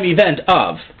end-time event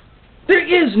of. There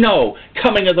is no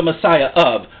coming of the Messiah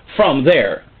of from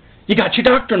there. You got your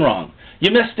doctrine wrong.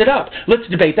 You messed it up. Let's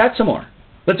debate that some more.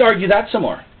 Let's argue that some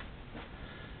more.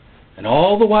 And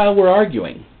all the while we're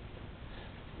arguing,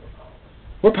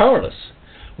 we're powerless.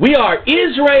 We are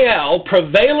Israel,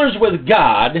 prevailers with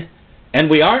God, and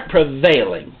we aren't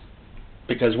prevailing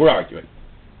because we're arguing.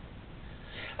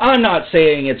 I'm not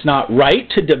saying it's not right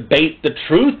to debate the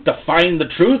truth, to find the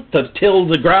truth, to till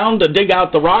the ground, to dig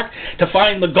out the rock, to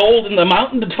find the gold in the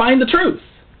mountain, to find the truth.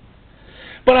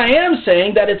 But I am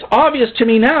saying that it's obvious to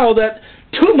me now that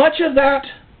too much of that,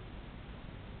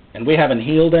 and we haven't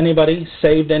healed anybody,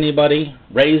 saved anybody,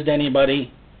 raised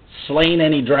anybody, slain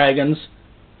any dragons.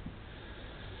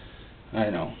 I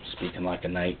know, speaking like a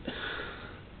knight.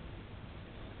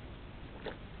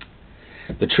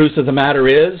 The truth of the matter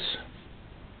is,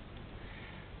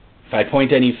 if I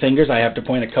point any fingers, I have to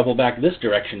point a couple back this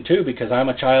direction too, because I'm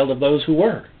a child of those who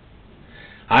were.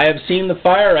 I have seen the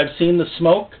fire, I've seen the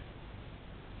smoke,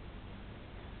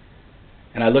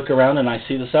 and I look around and I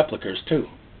see the sepulchres too.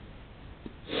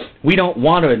 We don't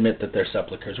want to admit that they're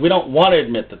sepulchres. We don't want to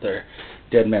admit that they're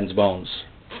dead men's bones.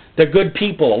 They're good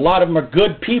people. A lot of them are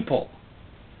good people.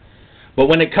 But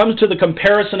when it comes to the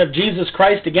comparison of Jesus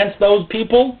Christ against those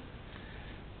people,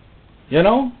 you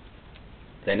know,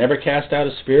 they never cast out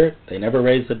a spirit. They never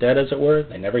raise the dead, as it were.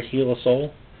 They never heal a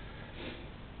soul.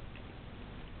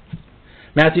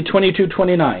 Matthew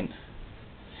 22:29.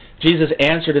 Jesus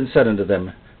answered and said unto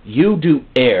them, You do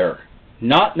err,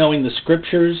 not knowing the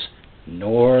Scriptures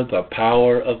nor the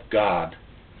power of God.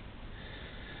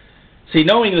 See,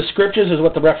 knowing the Scriptures is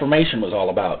what the Reformation was all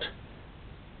about.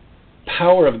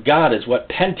 Power of God is what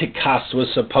Pentecost was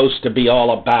supposed to be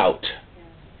all about.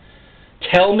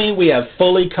 Tell me we have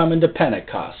fully come into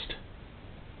Pentecost,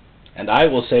 and I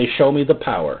will say, show me the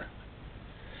power.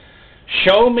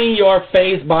 Show me your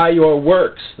faith by your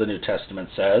works, the New Testament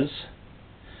says.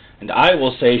 And I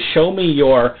will say, show me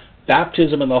your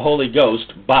baptism in the Holy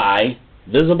Ghost by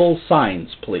visible signs,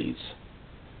 please.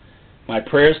 My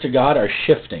prayers to God are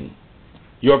shifting.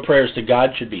 Your prayers to God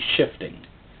should be shifting.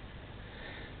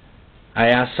 I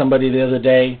asked somebody the other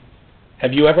day,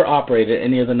 have you ever operated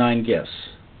any of the 9 gifts?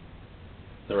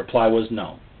 The reply was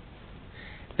no.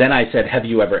 Then I said, have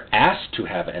you ever asked to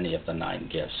have any of the 9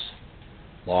 gifts?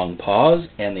 Long pause,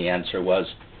 and the answer was,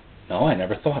 no, I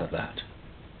never thought of that.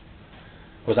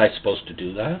 Was I supposed to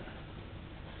do that?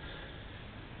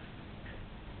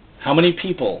 How many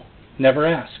people never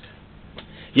ask?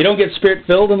 You don't get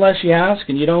Spirit-filled unless you ask,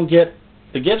 and you don't get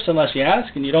the gifts unless you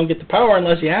ask, and you don't get the power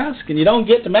unless you ask, and you don't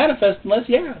get to manifest unless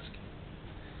you ask.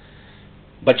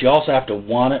 But you also have to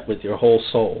want it with your whole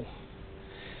soul.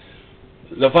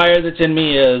 The fire that's in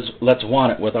me is, let's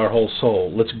want it with our whole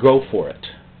soul. Let's go for it.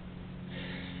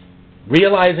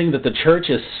 Realizing that the church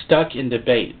is stuck in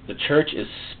debate. The church is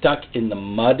stuck in the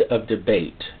mud of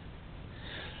debate.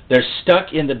 They're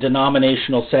stuck in the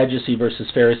denominational Sadducee versus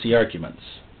Pharisee arguments.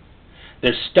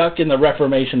 They're stuck in the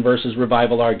Reformation versus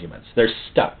Revival arguments. They're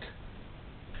stuck.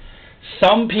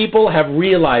 Some people have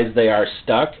realized they are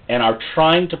stuck and are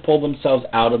trying to pull themselves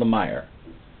out of the mire.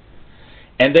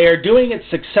 And they are doing it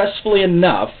successfully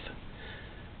enough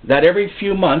that every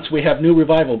few months we have new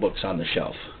revival books on the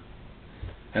shelf.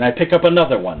 And I pick up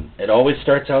another one. It always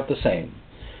starts out the same.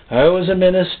 I was a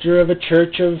minister of a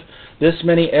church of this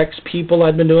many X people.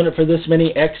 I'd been doing it for this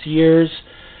many X years.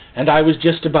 And I was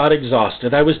just about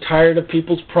exhausted. I was tired of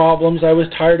people's problems. I was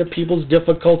tired of people's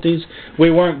difficulties.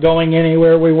 We weren't going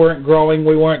anywhere. We weren't growing.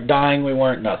 We weren't dying. We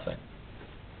weren't nothing.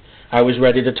 I was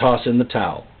ready to toss in the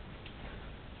towel.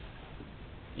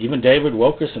 Even David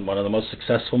Wilkerson, one of the most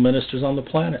successful ministers on the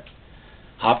planet,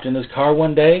 hopped in his car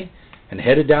one day and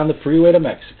headed down the freeway to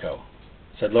Mexico.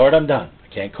 Said, Lord, I'm done.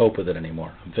 I can't cope with it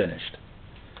anymore. I'm finished.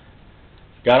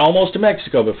 Got almost to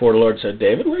Mexico before the Lord said,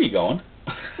 David, where are you going?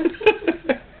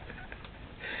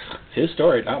 It's his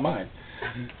story, not mine.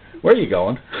 Where are you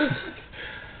going?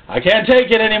 I can't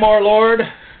take it anymore, Lord.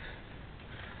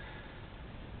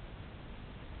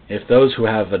 If those who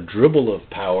have a dribble of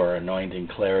power, anointing,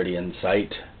 clarity, and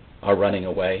sight are running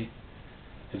away,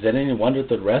 is it any wonder that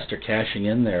the rest are cashing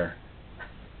in their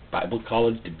Bible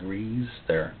college degrees,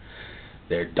 their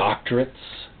doctorates,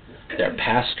 their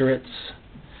pastorates?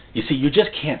 You see, you just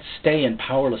can't stay in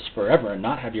Powerless forever and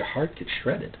not have your heart get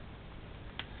shredded.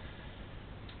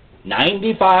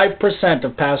 95%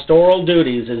 of pastoral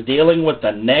duties is dealing with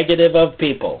the negative of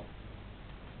people.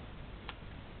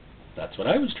 That's what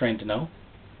I was trained to know.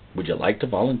 Would you like to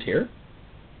volunteer?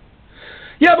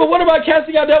 Yeah, but what about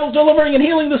casting out devils, delivering and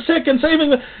healing the sick and saving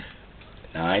the...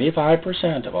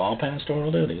 95% of all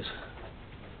pastoral duties.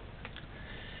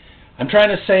 I'm trying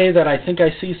to say that I think I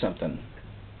see something.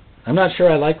 I'm not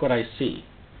sure I like what I see.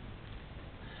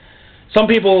 Some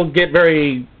people get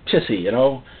very tissy,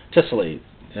 tissily.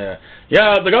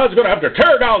 Yeah, the God's going to have to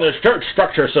tear down this church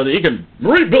structure so that he can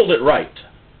rebuild it right.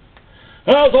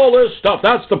 That's all this stuff.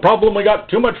 That's the problem. We got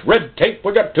too much red tape.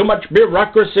 We got too much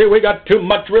bureaucracy. We got too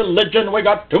much religion. We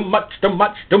got too much.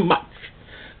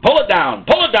 Pull it down.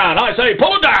 Pull it down. I say,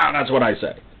 pull it down. That's what I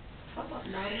say.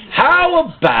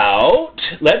 How about,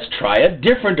 let's try a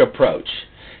different approach.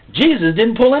 Jesus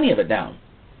didn't pull any of it down.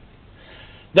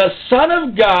 The Son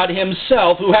of God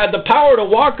himself, who had the power to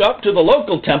walk up to the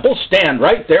local temple, stand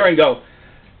right there and go,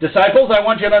 disciples, I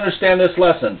want you to understand this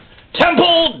lesson.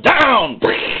 Temple down!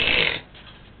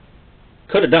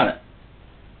 Could have done it.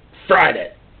 Fried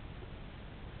it.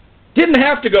 Didn't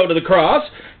have to go to the cross.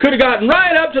 Could have gotten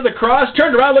right up to the cross,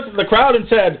 turned around, looked at the crowd, and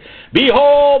said,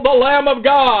 Behold the Lamb of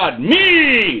God,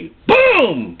 me!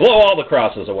 Boom! Blow all the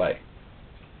crosses away.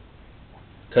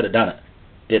 Could have done it.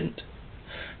 Didn't.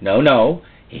 No.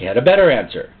 He had a better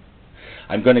answer.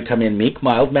 I'm going to come in meek,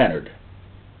 mild-mannered.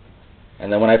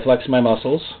 And then when I flex my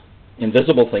muscles,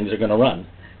 invisible things are going to run.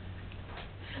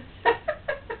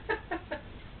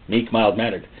 Meek,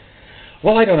 mild-mannered.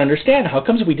 Well, I don't understand. How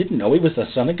comes we didn't know he was the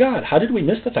Son of God? How did we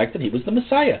miss the fact that he was the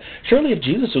Messiah? Surely if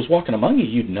Jesus was walking among you,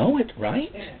 you'd know it,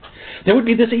 right? There would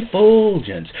be this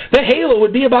effulgence. The halo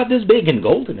would be about this big and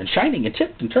golden and shining and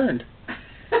tipped and turned.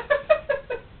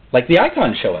 Like the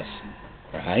icons show us,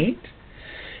 right?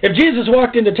 If Jesus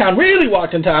walked into town, really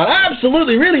walked in town,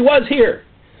 absolutely really was here,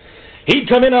 he'd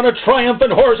come in on a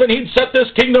triumphant horse and he'd set this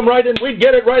kingdom right and we'd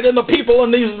get it right and the people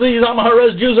and these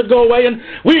Amharez Jews would go away and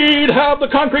we'd have the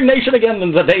conquering nation again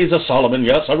in the days of Solomon.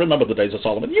 Yes, I remember the days of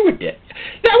Solomon. You were dead.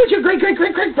 That was your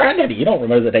great-great-great-great-granddaddy. You don't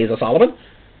remember the days of Solomon?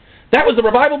 That was the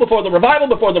revival before the revival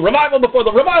before the revival before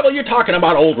the revival. You're talking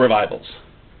about old revivals.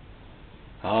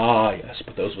 Ah, yes,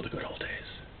 but those were the good old days.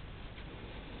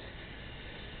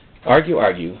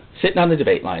 Argue, sitting on the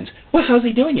debate lines. Well, how's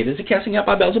he doing it? Is he casting out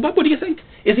by Beelzebub? What do you think?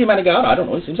 Is he a man of God? I don't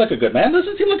know. He seems like a good man.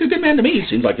 Doesn't seem like a good man to me. He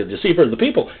seems like a deceiver of the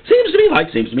people. Seems to me like.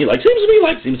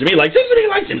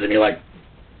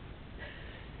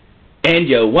 And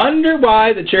you wonder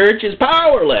why the church is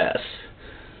powerless.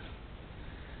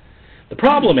 The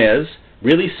problem is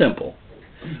really simple.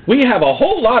 We have a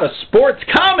whole lot of sports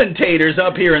commentators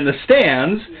up here in the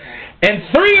stands and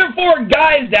 3 or 4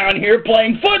 guys down here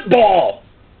playing football.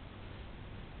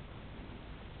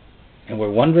 And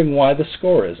we're wondering why the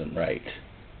score isn't right.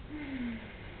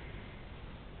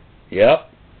 Yep,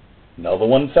 another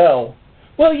one fell.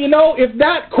 Well, you know, if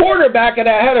that quarterback had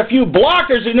had a few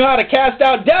blockers who knew how to cast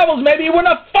out devils, maybe he wouldn't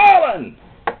have fallen.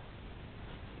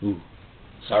 Ooh,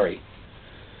 sorry.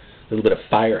 A little bit of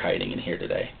fire hiding in here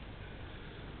today.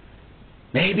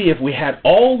 Maybe if we had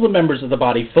all the members of the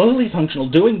body fully functional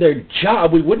doing their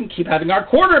job, we wouldn't keep having our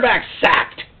quarterback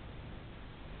sacked.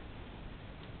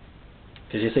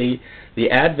 Because you see, the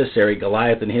adversary,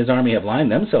 Goliath, and his army have lined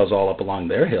themselves all up along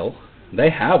their hill. They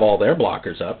have all their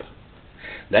blockers up.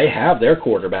 They have their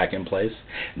quarterback in place.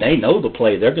 They know the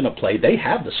play they're going to play. They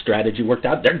have the strategy worked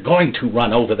out. They're going to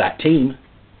run over that team.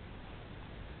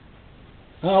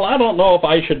 Well, I don't know if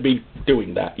I should be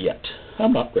doing that yet.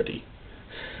 I'm not ready.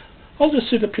 I'll just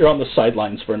sit up here on the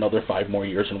sidelines for another 5 more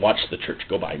years and watch the church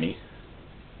go by me.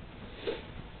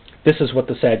 This is what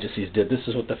the Sadducees did. This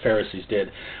is what the Pharisees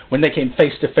did. When they came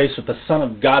face to face with the Son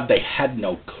of God, they had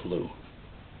no clue.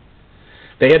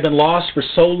 They had been lost for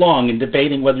so long in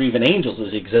debating whether even angels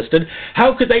existed.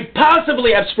 How could they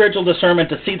possibly have spiritual discernment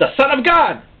to see the Son of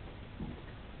God?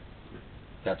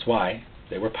 That's why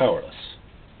they were powerless.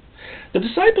 The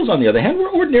disciples, on the other hand, were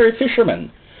ordinary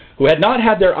fishermen who had not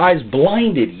had their eyes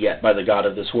blinded yet by the God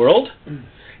of this world,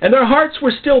 and their hearts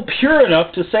were still pure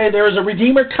enough to say there is a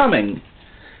Redeemer coming,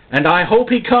 and I hope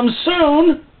he comes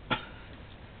soon.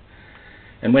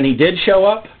 And when he did show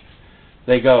up,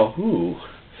 they go, ooh,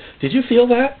 did you feel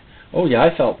that? Oh yeah,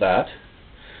 I felt that.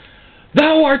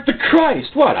 Thou art the Christ.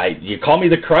 What, you call me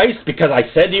the Christ because I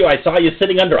said to you I saw you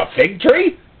sitting under a fig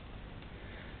tree?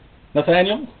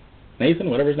 Nathaniel? Nathan,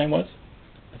 whatever his name was?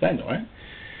 Nathaniel, right?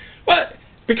 What?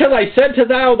 Because I said to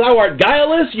thou art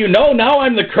guileless, you know now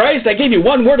I'm the Christ. I gave you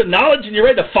one word of knowledge and you're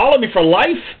ready to follow me for life?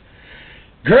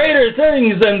 Greater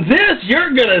things than this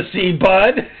you're going to see,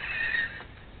 bud.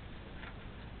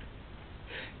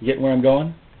 You getting where I'm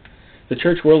going? The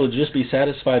church world would just be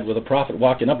satisfied with a prophet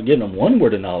walking up and giving them one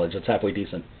word of knowledge that's halfway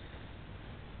decent.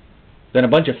 Then a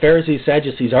bunch of Pharisees,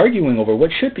 Sadducees arguing over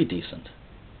what should be decent.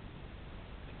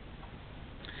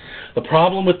 The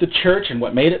problem with the church and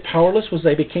what made it powerless was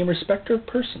they became respecter of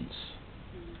persons.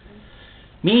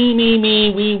 Me,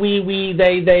 we,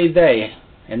 they,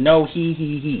 and no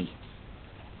he.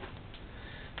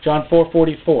 John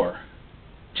 4:44.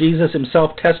 Jesus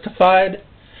himself testified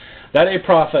that a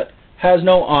prophet has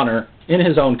no honor in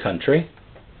his own country.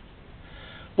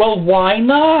 Well, why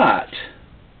not?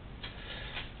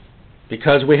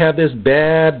 Because we have this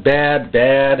bad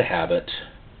habit.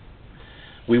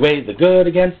 We weigh the good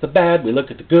against the bad. We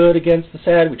look at the good against the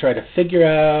sad. We try to figure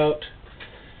out,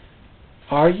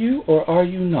 are you or are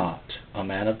you not a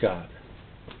man of God?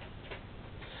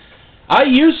 I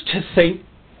used to think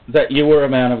that you were a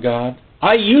man of God.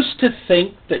 I used to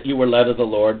think that you were led of the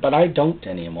Lord, but I don't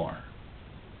anymore.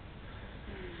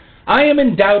 I am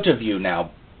in doubt of you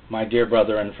now, my dear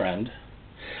brother and friend.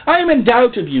 I am in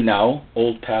doubt of you now,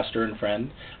 old pastor and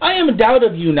friend. I am in doubt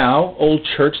of you now, old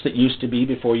church that used to be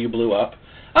before you blew up.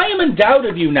 I am in doubt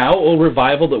of you now, old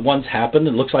revival that once happened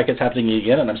and looks like it's happening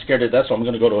again, and I'm scared to death, so I'm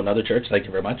going to go to another church. Thank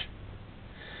you very much.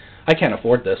 I can't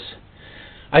afford this.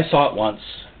 I saw it once.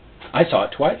 I saw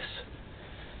it twice.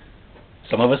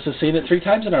 Some of us have seen it 3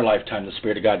 times in our lifetime, the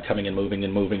Spirit of God coming and moving,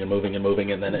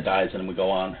 and then it dies and we go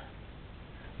on.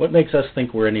 What makes us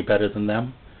think we're any better than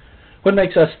them? What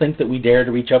makes us think that we dare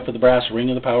to reach up for the brass ring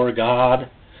of the power of God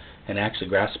and actually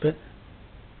grasp it?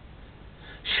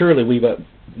 Surely we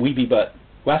be but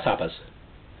grasshoppers.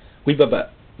 We be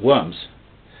but worms.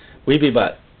 We be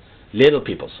but little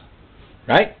peoples.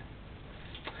 Right?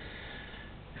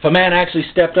 If a man actually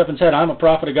stepped up and said, I'm a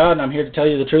prophet of God and I'm here to tell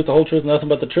you the truth, the whole truth, and nothing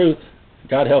but the truth,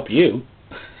 God help you.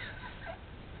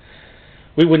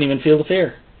 We wouldn't even feel the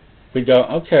fear. We'd go,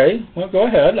 okay, well, go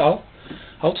ahead.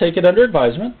 I'll take it under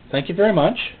advisement. Thank you very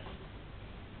much.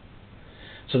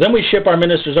 So then we ship our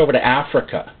ministers over to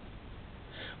Africa.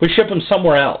 We ship them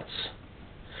somewhere else.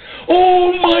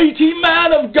 Oh, mighty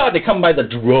man of God! They come by the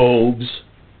droves.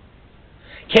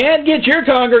 Can't get your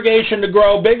congregation to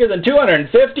grow bigger than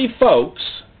 250 folks,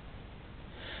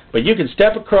 but you can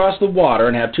step across the water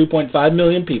and have 2.5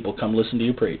 million people come listen to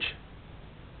you preach.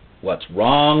 What's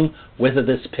wrong with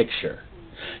this picture?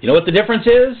 You know what the difference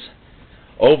is?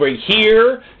 Over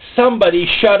here, somebody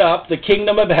shut up the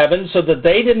kingdom of heaven so that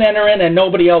they didn't enter in and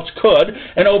nobody else could.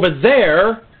 And over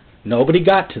there, nobody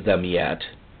got to them yet.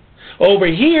 Over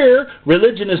here,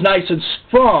 religion is nice and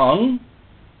strong.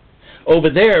 Over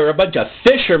there, a bunch of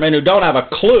fishermen who don't have a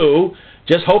clue,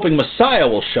 just hoping Messiah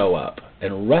will show up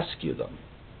and rescue them.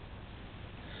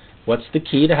 What's the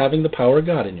key to having the power of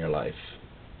God in your life?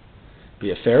 Be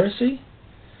a Pharisee,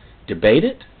 debate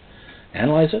it,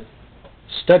 analyze it,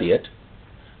 study it,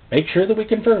 make sure that we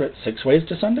convert it 6 ways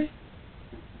to Sunday.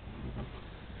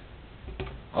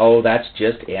 Oh, that's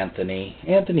just Anthony.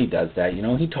 Anthony does that, you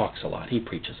know. He talks a lot. He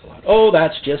preaches a lot. Oh,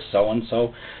 that's just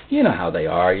so-and-so. You know how they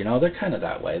are, you know. They're kind of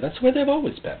that way. That's where they've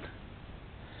always been.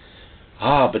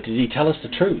 Ah, but did he tell us the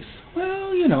truth?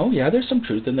 Well, you know, yeah, there's some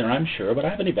truth in there, I'm sure, but I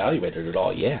haven't evaluated it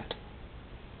all yet.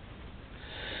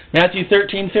 Matthew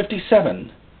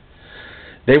 13:57.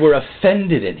 They were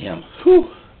offended in him. Whew.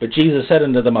 But Jesus said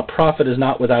unto them, a prophet is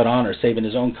not without honor, save in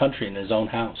his own country and his own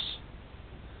house.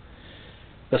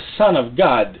 The Son of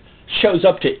God shows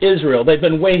up to Israel. They've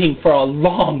been waiting for a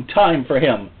long time for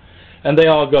him. And they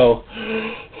all go,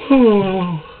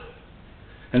 oh.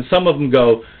 And some of them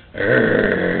go,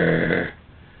 Arr.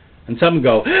 And some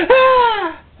go,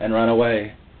 ah, and run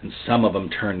away. And some of them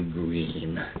turn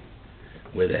green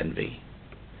with envy.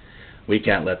 We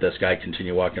can't let this guy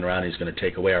continue walking around. He's going to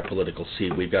take away our political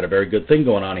seat. We've got a very good thing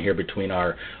going on here between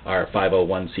our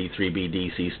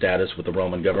 501c3b status with the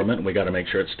Roman government, and we've got to make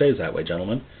sure it stays that way,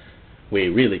 gentlemen. We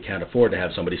really can't afford to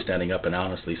have somebody standing up and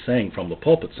honestly saying from the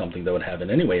pulpit something that would have in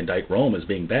any way indict Rome as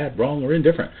being bad, wrong, or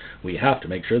indifferent. We have to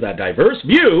make sure that diverse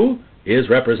view is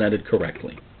represented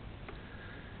correctly.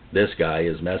 This guy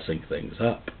is messing things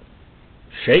up,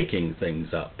 shaking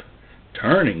things up,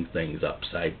 turning things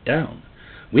upside down.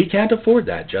 We can't afford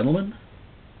that, gentlemen.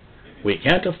 We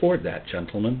can't afford that,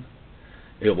 gentlemen.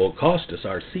 It will cost us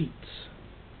our seats.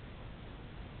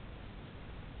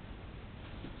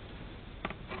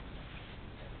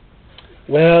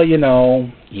 Well, yeah,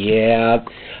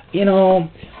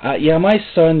 my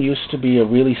son used to be a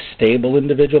really stable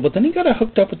individual, but then he got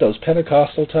hooked up with those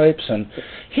Pentecostal types, and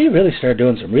he really started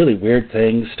doing some really weird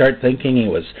things, started thinking he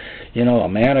was, a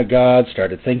man of God,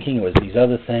 started thinking it was these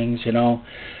other things,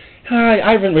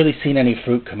 I haven't really seen any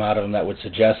fruit come out of him that would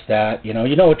suggest that. You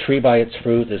know a tree by its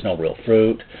fruit, there's no real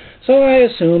fruit. So I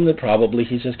assume that probably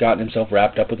he's just gotten himself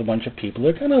wrapped up with a bunch of people.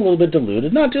 They're kind of a little bit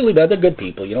deluded. Not really bad, they're good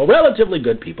people, relatively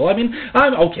good people. I mean,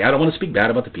 I don't want to speak bad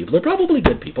about the people. They're probably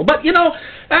good people. But,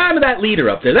 that leader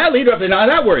up there, now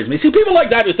that worries me. See, people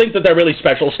like that who think that they're really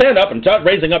special, stand up and start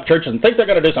raising up churches and think they're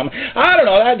going to do something. I don't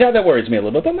know, that worries me a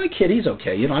little bit. But my kid, he's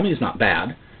okay. He's not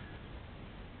bad.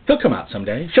 He'll come out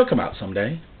someday. She'll come out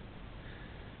someday.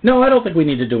 No, I don't think we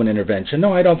need to do an intervention.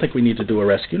 No, I don't think we need to do a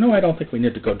rescue. No, I don't think we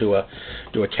need to go do a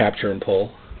capture and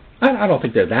pull. I don't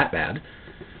think they're that bad.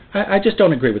 I just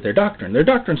don't agree with their doctrine. Their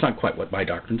doctrine's not quite what my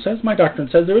doctrine says. My doctrine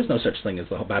says there is no such thing as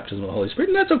the baptism of the Holy Spirit,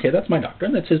 and that's okay. That's my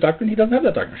doctrine. That's his doctrine. He doesn't have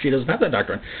that doctrine. She doesn't have that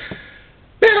doctrine.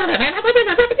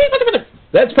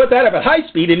 Let's put that up at high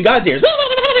speed in God's ears.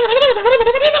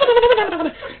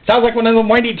 Sounds like one of them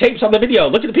windy tapes on the video.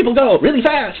 Look at the people go really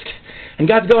fast. And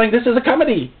God's going, this is a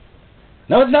comedy.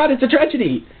 No, it's not. It's a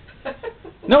tragedy.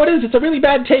 No, it is. It's a really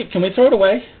bad tape. Can we throw it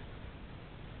away?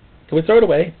 Can we throw it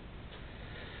away?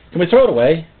 Can we throw it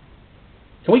away?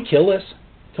 Can we kill this?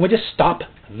 Can we just stop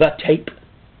the tape?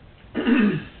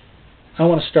 I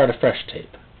want to start a fresh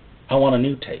tape. I want a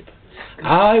new tape.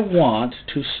 I want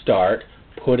to start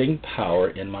putting power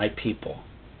in my people.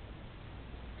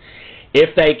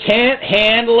 If they can't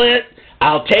handle it,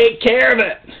 I'll take care of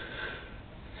it.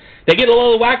 They get a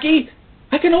little wacky,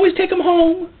 I can always take them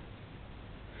home.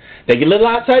 They get a little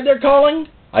outside their calling,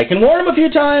 I can warn them a few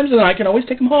times, and I can always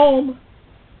take them home.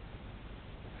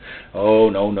 Oh,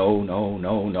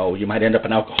 no. You might end up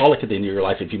an alcoholic at the end of your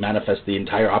life if you manifest the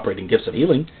entire operating gifts of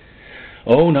healing.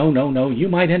 Oh, no. You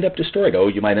might end up destroyed. Oh,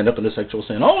 you might end up in the sexual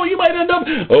sin. Oh, you might end up...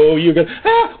 Oh, you're going...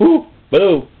 Ooh,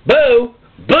 boo, boo,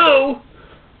 boo.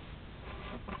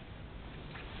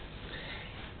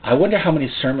 I wonder how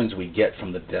many sermons we get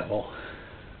from the devil.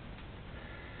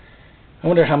 I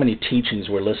wonder how many teachings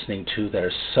we're listening to that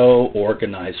are so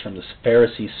organized from the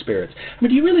Pharisee spirits. I mean,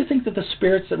 do you really think that the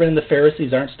spirits that ran the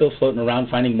Pharisees aren't still floating around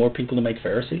finding more people to make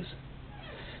Pharisees?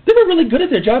 They were really good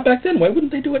at their job back then. Why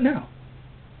wouldn't they do it now?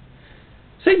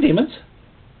 Same demons,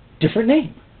 different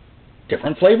name,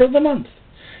 different flavor of the month,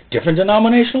 different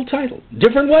denominational title,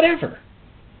 different whatever.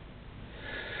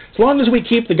 As long as we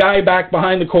keep the guy back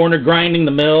behind the corner grinding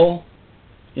the mill,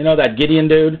 you know, that Gideon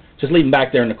dude, just leave him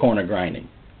back there in the corner grinding.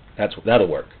 That'll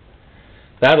work.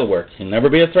 That'll work. He'll never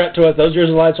be a threat to us. Those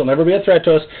Israelites will never be a threat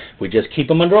to us. We just keep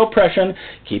them under oppression,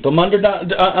 keep them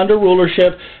under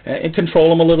rulership, and control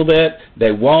them a little bit.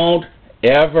 They won't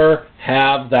ever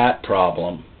have that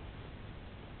problem.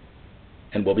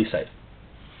 And we'll be safe.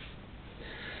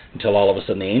 Until all of a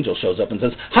sudden the angel shows up and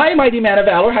says, "Hi, mighty man of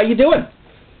valor, how you doing?"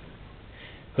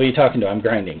 "Who are you talking to?" "I'm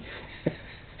grinding."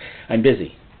 "I'm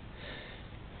busy."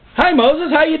 "Hi,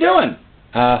 Moses, how you doing?"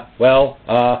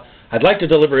 I'd like to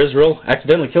deliver Israel.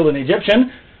 Accidentally killed an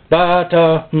Egyptian, but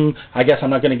I guess I'm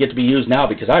not going to get to be used now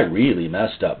because I really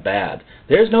messed up bad.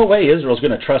 There's no way Israel's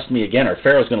going to trust me again, or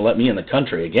Pharaoh's going to let me in the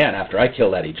country again after I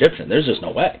kill that Egyptian. There's just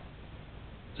no way.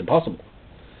 It's impossible.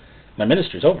 My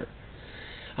ministry's over.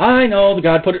 I know that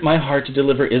God put it in my heart to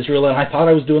deliver Israel, and I thought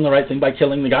I was doing the right thing by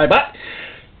killing the guy, but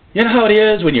you know how it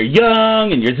is when you're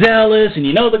young and you're zealous and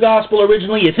you know the gospel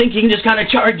originally, you think you can just kind of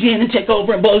charge in and take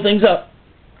over and blow things up.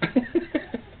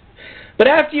 But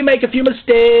after you make a few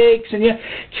mistakes and you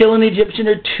kill an Egyptian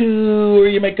or two, or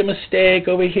you make a mistake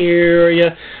over here,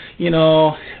 or you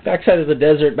know, backside of the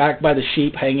desert, back by the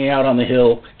sheep, hanging out on the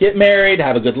hill, get married,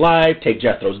 have a good life, take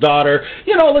Jethro's daughter,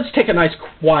 you know, let's take a nice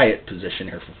quiet position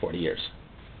here for 40 years.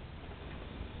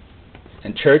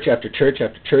 And church after church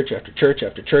after church after church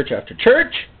after church after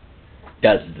church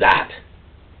does that.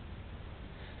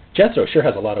 Jethro sure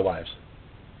has a lot of wives,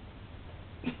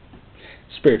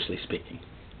 spiritually speaking.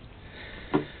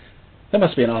 There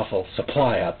must be an awful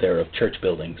supply out there of church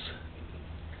buildings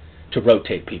to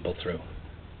rotate people through.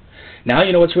 Now,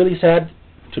 you know what's really sad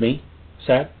to me?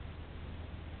 Sad?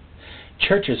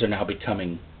 Churches are now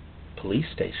becoming police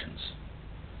stations,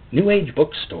 New Age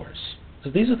bookstores. So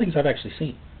these are things I've actually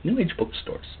seen. New Age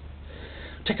bookstores.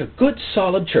 Take a good,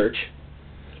 solid church,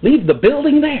 leave the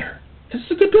building there, because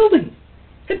it's a good building,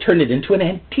 and turn it into an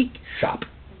antique shop.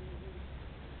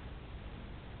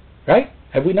 Right?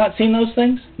 Have we not seen those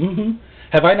things? Mm-hmm.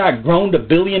 Have I not groaned a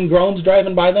billion groans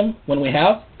driving by them when we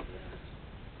have?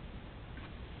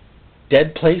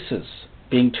 Dead places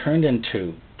being turned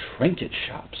into trinket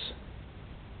shops.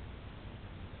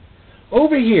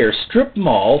 Over here, strip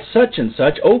mall, such and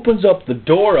such, opens up the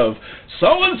door of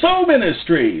so-and-so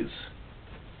ministries.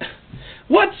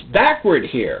 What's backward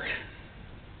here?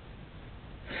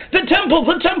 The temple,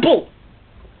 the temple!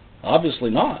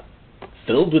 Obviously not.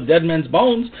 Filled with dead men's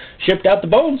bones, shipped out the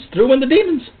bones, threw in the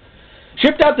demons.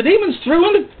 Shipped out the demons, threw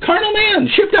in the carnal man.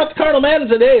 Shipped out the carnal man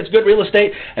and said, hey, it's good real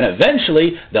estate. And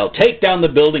eventually, they'll take down the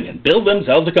building and build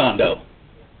themselves a condo.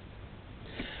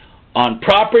 On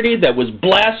property that was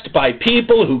blessed by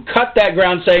people who cut that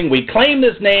ground saying, we claim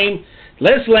this name,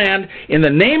 this land, in the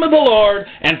name of the Lord,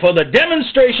 and for the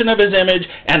demonstration of His image,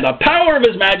 and the power of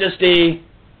His majesty.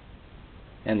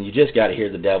 And you just got to hear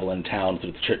the devil in town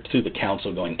through the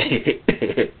council going,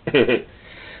 the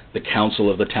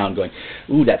council of the town going,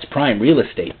 ooh, that's prime real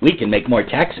estate. We can make more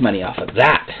tax money off of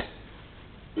that.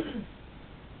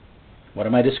 What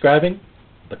am I describing?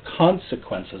 The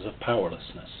consequences of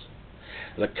powerlessness.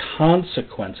 The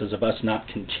consequences of us not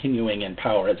continuing in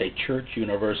power as a church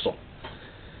universal.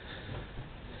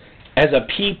 As a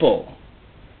people,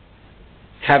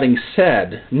 having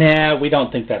said, nah, we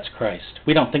don't think that's Christ.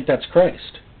 We don't think that's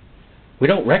Christ. We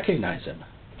don't recognize Him.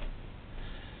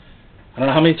 I don't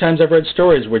know how many times I've read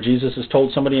stories where Jesus has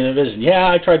told somebody in a vision, yeah,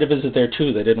 I tried to visit there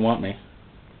too, they didn't want me.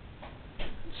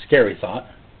 Scary thought.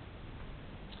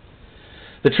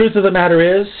 The truth of the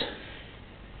matter is,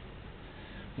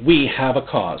 we have a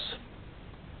cause.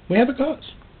 We have a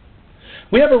cause.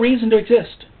 We have a reason to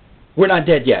exist. We're not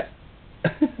dead yet.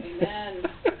 Amen.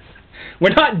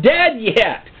 We're not dead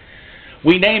yet.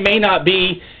 We may not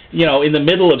be, in the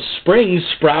middle of spring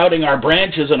sprouting our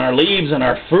branches and our leaves and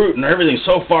our fruit and everything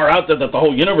so far out there that the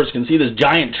whole universe can see this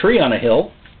giant tree on a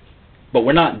hill, but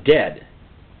we're not dead.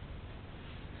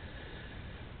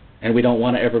 And we don't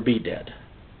want to ever be dead.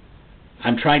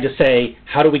 I'm trying to say,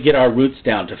 how do we get our roots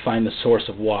down to find the source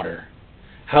of water?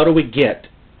 How do we get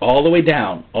all the way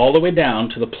down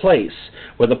to the place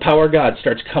where the power of God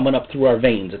starts coming up through our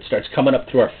veins, it starts coming up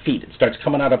through our feet, it starts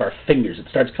coming out of our fingers, it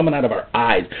starts coming out of our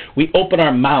eyes. We open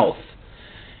our mouth,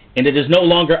 and it is no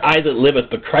longer I that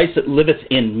liveth, but Christ that liveth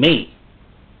in me.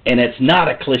 And it's not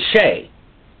a cliche.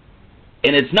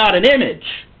 And it's not an image.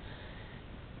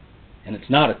 And it's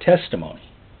not a testimony.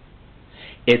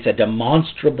 It's a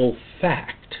demonstrable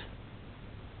fact.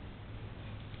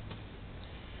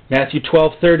 Matthew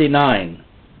 12:39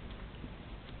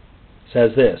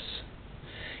 says this.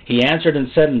 He answered and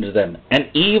said unto them, An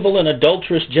evil and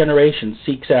adulterous generation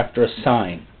seeks after a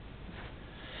sign,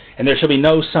 and there shall be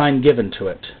no sign given to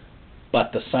it,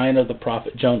 but the sign of the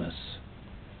prophet Jonas.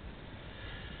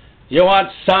 You want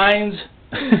signs?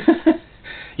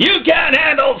 You can't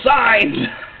handle signs!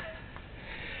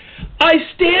 I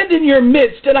stand in your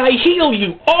midst and I heal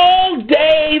you all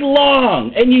day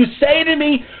long, and you say to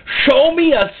me, show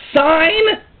me a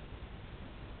sign?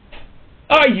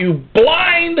 Are you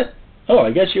blind? Oh,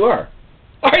 I guess you are.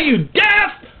 Are you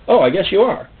deaf? Oh, I guess you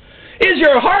are. Is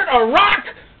your heart a rock?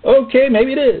 Okay,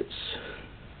 maybe it is.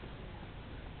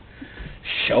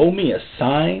 Show me a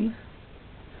sign?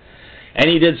 And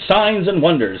he did signs and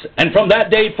wonders, and from that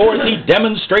day forth he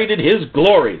demonstrated his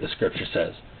glory, the scripture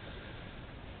says.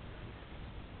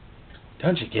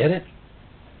 Don't you get it?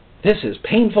 This is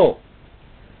painful.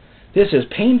 This is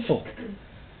painful.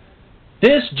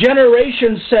 This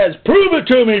generation says, prove it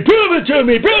to me, prove it to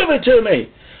me, prove it to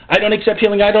me. I don't accept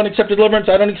healing, I don't accept deliverance,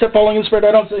 I don't accept falling in the Spirit,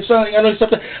 I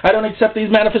don't accept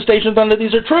these manifestations, none of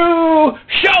these are true.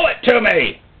 Show it to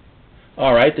me.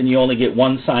 All right, then you only get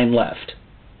one sign left.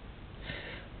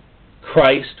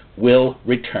 Christ will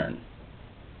return.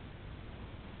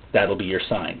 That'll be your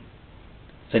sign.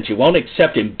 Since you won't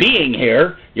accept him being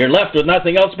here, you're left with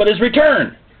nothing else but his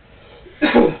return.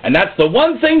 And that's the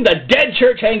one thing the dead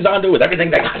church hangs on to with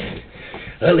everything they got.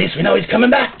 Well, at least we know he's coming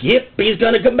back. Yep, he's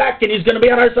going to come back, and he's going to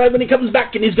be on our side when he comes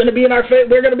back, and he's going to be in our faith.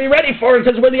 We're going to be ready for him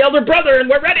because we're the elder brother, and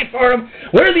we're ready for him.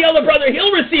 We're the elder brother.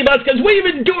 He'll receive us because we've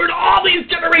endured all these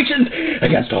generations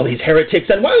against all these heretics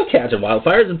and wildcats and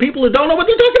wildfires and people who don't know what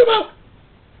they're talking about.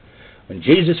 When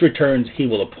Jesus returns, he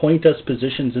will appoint us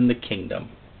positions in the kingdom.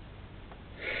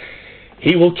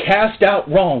 He will cast out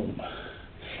Rome.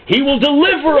 He will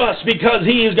deliver us because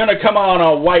he is going to come on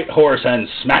a white horse and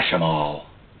smash them all.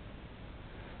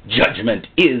 Judgment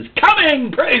is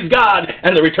coming, praise God,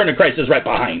 and the return of Christ is right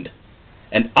behind.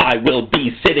 And I will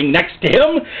be sitting next to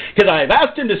him because I have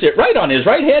asked him to sit right on his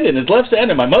right hand and his left hand,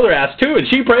 and my mother asked too, and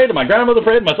she prayed, and my grandmother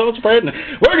prayed, and my sister prayed, and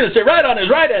we're going to sit right on his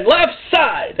right and left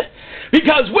side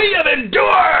because we have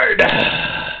endured.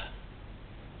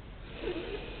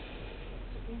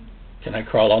 Can I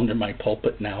crawl under my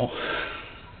pulpit now?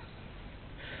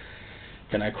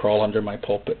 Can I crawl under my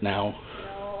pulpit now?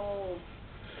 No.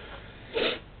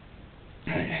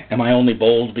 Am I only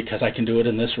bold because I can do it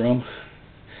in this room?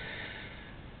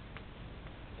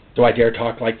 Do I dare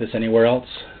talk like this anywhere else?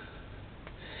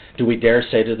 Do we dare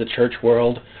say to the church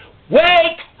world,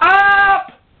 wake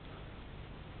up?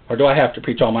 Or do I have to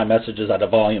preach all my messages at a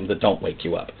volume that don't wake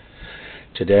you up?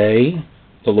 Today,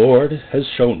 the Lord has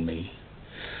shown me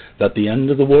that the end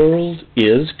of the world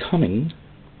is coming.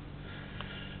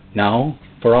 Now,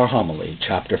 for our homily,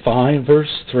 chapter 5,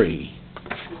 verse 3.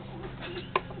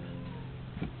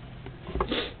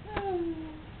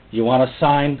 You want a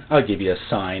sign? I'll give you a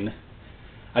sign.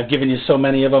 I've given you so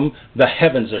many of them, the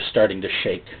heavens are starting to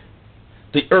shake.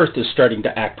 The earth is starting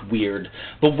to act weird.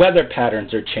 The weather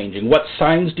patterns are changing. What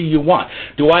signs do you want?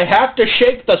 Do I have to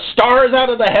shake the stars out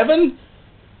of the heaven?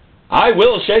 I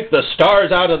will shake the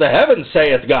stars out of the heavens,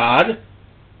 saith God.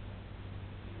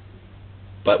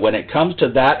 But when it comes to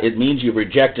that, it means you've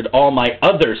rejected all my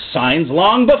other signs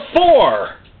long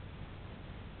before.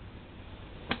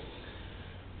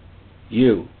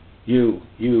 You. We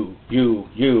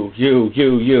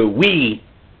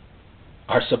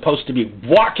are supposed to be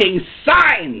walking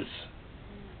signs.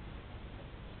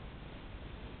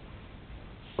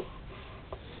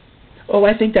 Oh,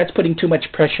 I think that's putting too much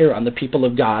pressure on the people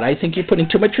of God. I think you're putting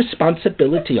too much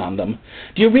responsibility on them.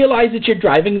 Do you realize that you're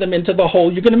driving them into the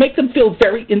hole? You're going to make them feel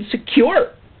very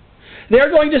insecure. They're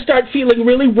going to start feeling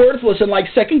really worthless and like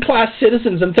second-class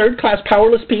citizens and third-class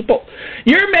powerless people.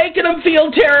 You're making them feel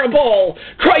terrible.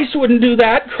 Christ wouldn't do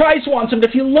that. Christ wants them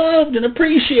to feel loved and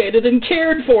appreciated and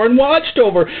cared for and watched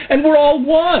over, and we're all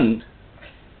one.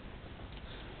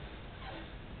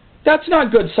 That's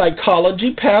not good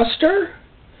psychology, Pastor.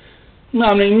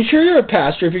 I mean, sure, you're a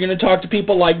pastor. If you're going to talk to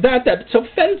people like that, that's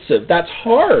offensive. That's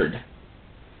hard.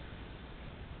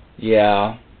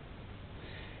 Yeah.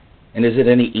 And is it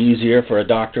any easier for a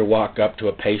doctor to walk up to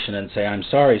a patient and say, I'm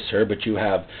sorry, sir, but you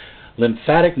have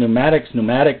lymphatic,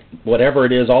 pneumatic, whatever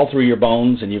it is, all through your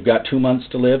bones, and you've got 2 months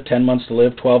to live, 10 months to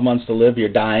live, 12 months to live, you're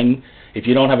dying. If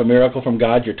you don't have a miracle from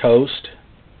God, you're toast.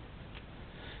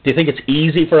 Do you think it's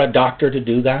easy for a doctor to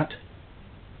do that?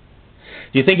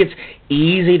 Do you think it's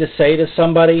easy to say to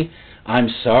somebody, I'm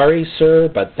sorry, sir,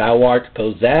 but thou art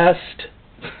possessed.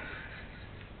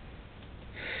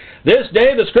 This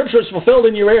day the scripture is fulfilled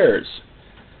in your ears.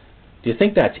 Do you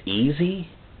think that's easy?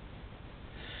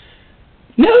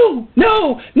 No,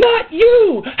 no, not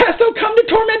you! Hast thou come to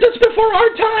torment us before our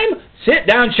time? Sit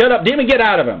down, shut up, demon, get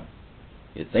out of him.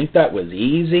 You think that was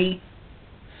easy?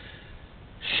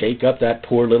 Shake up that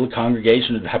poor little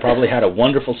congregation who probably had a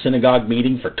wonderful synagogue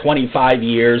meeting for 25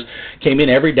 years, came in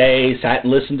every day, sat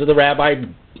and listened to the rabbi,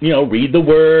 read the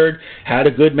word, had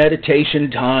a good meditation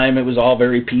time. It was all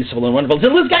very peaceful and wonderful.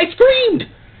 Until this guy screamed!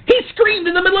 He screamed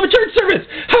in the middle of a church service!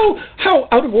 How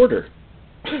out of order.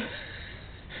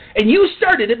 And you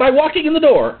started it by walking in the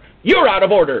door. You're out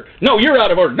of order. No, you're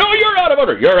out of order. No, you're out of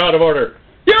order. You're out of order.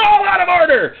 You're all out of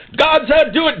order. God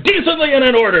said do it decently and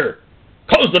in order.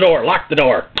 Close the door. Lock the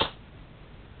door.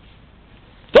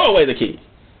 Throw away the key.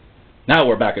 Now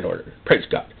we're back in order. Praise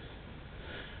God.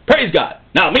 Praise God.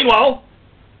 Now, meanwhile,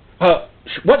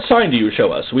 what sign do you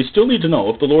show us? We still need to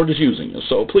know if the Lord is using you.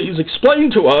 So please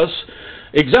explain to us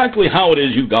exactly how it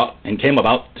is you got and came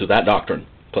about to that doctrine,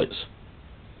 please.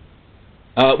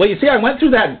 Well, you see, I went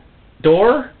through that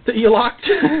door that you locked.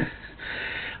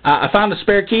 I found a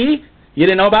spare key you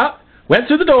didn't know about. Went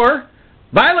through the door,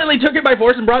 violently took it by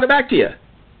force, and brought it back to you.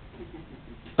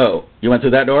 Oh, you went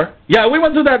through that door? Yeah, we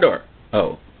went through that door.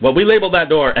 Oh, well, we labeled that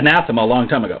door anathema a long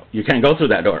time ago. You can't go through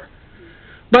that door.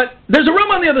 But there's a room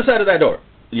on the other side of that door.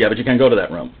 Yeah, but you can't go to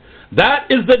that room. That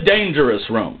is the dangerous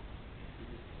room.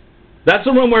 That's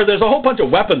the room where there's a whole bunch of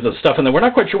weapons and stuff in there. We're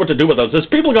not quite sure what to do with those. There's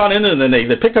people gone in and then they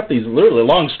pick up these literally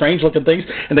long, strange-looking things,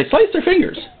 and they slice their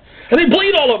fingers. And they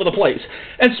bleed all over the place.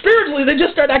 And spiritually, they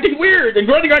just start acting weird and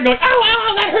running around going, ow,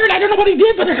 ow, that hurt. I don't know what he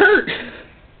did, but it hurt.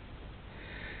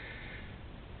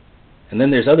 And then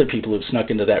there's other people who've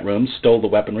snuck into that room, stole the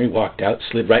weaponry, walked out,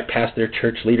 slid right past their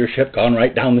church leadership, gone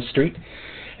right down the street,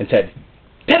 and said,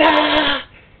 ta-da!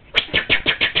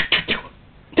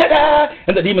 Ta-da!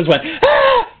 And the demons went,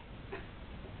 ah!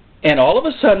 And all of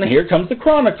a sudden, here comes the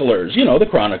chroniclers. You know, the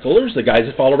chroniclers, the guys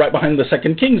that follow right behind the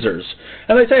second Kingsers.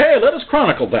 And they say, hey, let us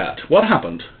chronicle that. What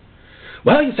happened?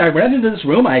 Well, you see, I ran into this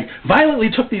room. I violently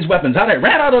took these weapons out. I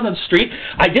ran out on the street.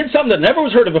 I did something that never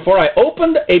was heard of before. I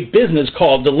opened a business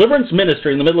called Deliverance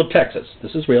Ministry in the middle of Texas.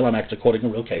 This is real. I'm actually quoting a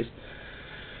real case.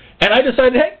 And I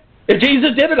decided, hey, if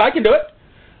Jesus did it, I can do it.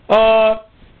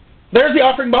 There's the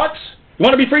offering box. You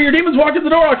want to be free of your demons? Walk in the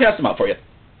door. I'll cast them out for you.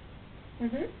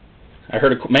 Mm-hmm. I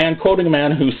heard a man quoting a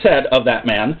man who said of that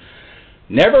man,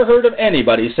 never heard of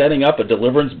anybody setting up a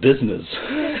deliverance business.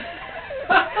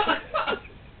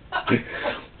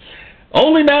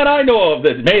 Only man I know of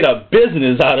that made a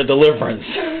business out of deliverance.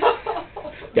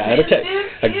 A guy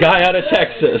out of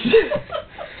Texas.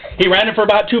 He ran it for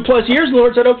about 2+ years. The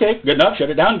Lord said, okay, good enough, shut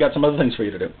it down, got some other things for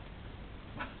you to do.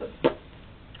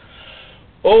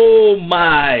 Oh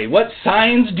my, what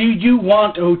signs do you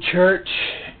want, O church?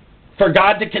 For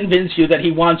God to convince you that He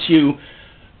wants you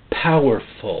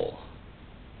powerful.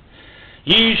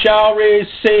 Ye shall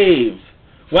receive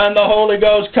when the Holy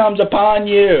Ghost comes upon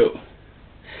you.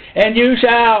 And you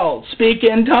shall speak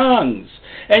in tongues.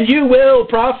 And you will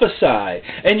prophesy.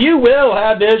 And you will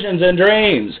have visions and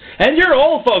dreams. And your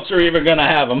old folks are even going to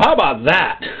have them. How about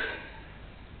that?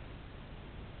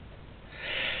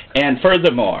 And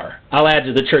furthermore, I'll add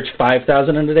to the church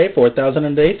 5,000 in a day, 4,000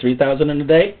 in a day, 3,000 in a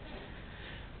day.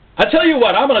 I tell you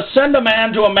what, I'm going to send a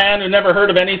man to a man who never heard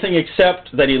of anything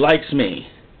except that he likes me.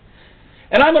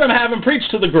 And I'm going to have him preach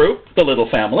to the group, the little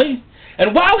family.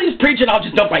 And while he's preaching, I'll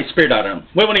just dump my spirit out on him.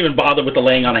 We won't even bother with the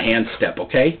laying on a hand step,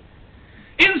 okay?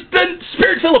 Instant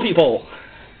spirit-fill people.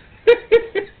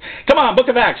 Come on, Book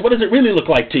of Acts, what does it really look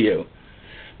like to you?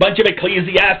 Bunch of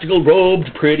ecclesiastical,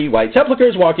 robed, pretty white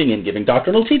sepulchres walking in, giving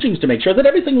doctrinal teachings to make sure that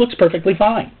everything looks perfectly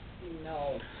fine.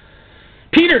 No.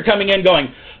 Peter coming in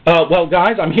going, well,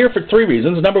 guys, I'm here for 3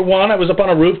 reasons. Number 1, I was up on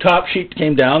a rooftop. Sheet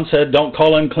came down, said, don't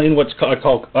call unclean what's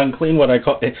called unclean, what I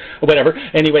call, whatever.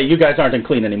 Anyway, you guys aren't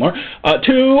unclean anymore.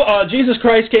 2, Jesus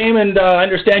Christ came, and I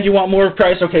understand you want more of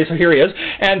Christ. Okay, so here he is.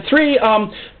 And 3,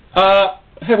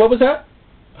 hey, what was that?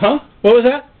 Huh? What was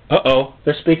that? Uh-oh,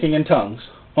 they're speaking in tongues.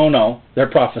 Oh, no,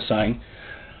 they're prophesying.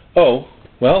 Oh,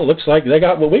 well, looks like they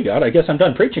got what we got. I guess I'm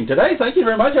done preaching today. Thank you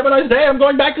very much. Have a nice day. I'm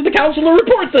going back to the council to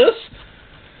report this.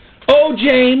 Oh,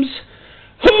 James,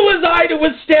 who was I to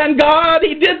withstand God?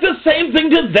 He did the same thing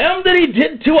to them that He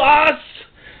did to us.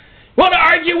 Want to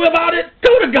argue about it?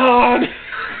 Go to God.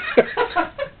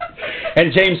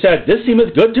 And James said, this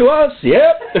seemeth good to us.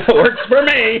 Yep, it works for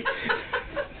me.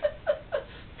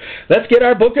 Let's get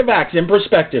our Book of Acts in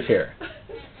perspective here.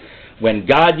 When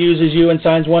God uses you in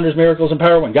signs, wonders, miracles, and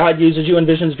power, when God uses you in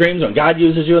visions, dreams, when God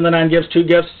uses you in the 9 gifts, 2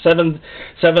 gifts, 9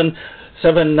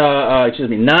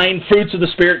 fruits of the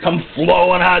Spirit come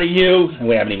flowing out of you. And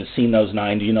we haven't even seen those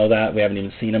 9. Do you know that? We haven't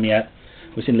even seen them yet.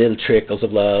 We've seen little trickles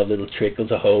of love, little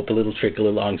trickles of hope, a little trickle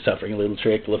of long-suffering, a little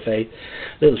trickle of faith,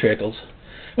 little trickles.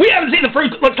 We haven't seen the fruit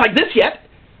that looks like this yet.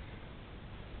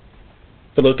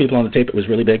 For those people on the tape, it was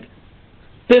really big.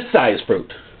 This size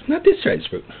fruit, not this size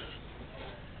fruit.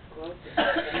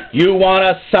 You want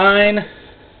a sign?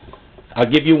 I'll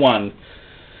give you one.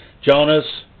 Jonas,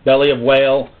 belly of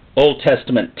whale, Old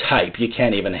Testament type. You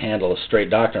can't even handle a straight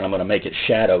doctrine. I'm going to make it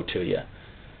shadow to you.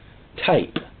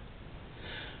 Type.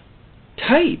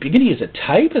 Type? You're going to use a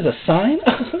type as a sign?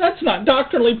 That's not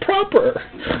doctrinally proper.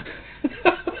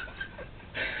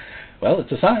 Well,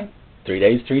 it's a sign. 3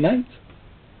 days, 3 nights.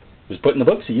 It was put in the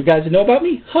book so you guys would know about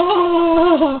me.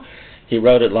 Ha! He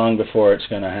wrote it long before it's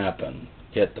going to happen.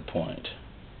 Get the point.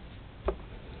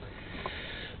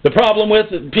 The problem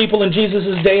with people in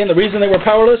Jesus' day and the reason they were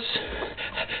powerless,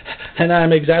 and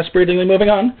I'm exasperatingly moving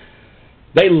on,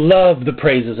 they loved the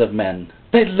praises of men.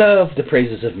 They loved the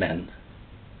praises of men.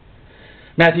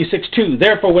 Matthew 6:2,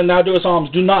 therefore when thou doest alms,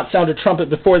 do not sound a trumpet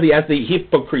before thee as the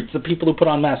hypocrites, the people who put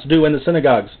on masks, do in the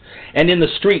synagogues and in the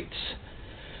streets.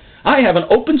 I have an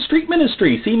open street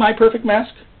ministry, see my perfect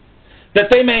mask, that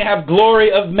they may have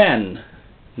glory of men.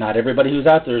 Not everybody who's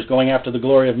out there is going after the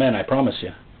glory of men, I promise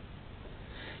you.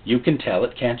 You can tell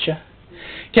it, can't you?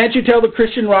 Can't you tell the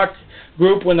Christian rock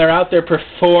group when they're out there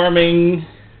performing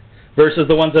versus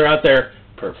the ones that are out there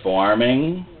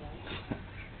performing?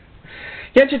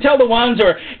 Can't you tell the ones who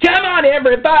are, come on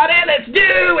everybody, let's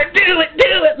do it, do it,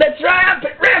 do it, let's ramp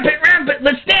it, ramp it, ramp it,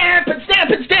 let's stamp it, stamp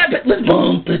it, stamp it, let's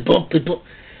bump it, bump it, bump.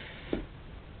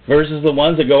 Versus the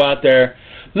ones that go out there,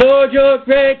 Lord, you're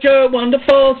great, you're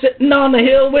wonderful, sitting on the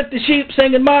hill with the sheep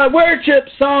singing my worship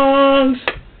songs.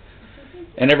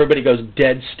 And everybody goes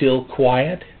dead still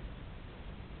quiet.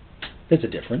 There's a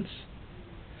difference.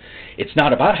 It's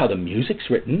not about how the music's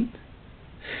written,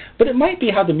 but it might be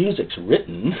how the music's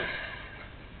written.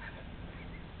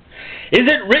 Is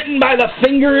it written by the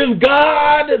finger of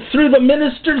God, through the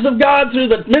ministers of God, through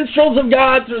the minstrels of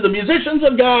God, through the musicians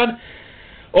of God?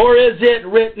 Or is it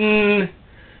written,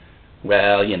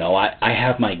 well, you know, I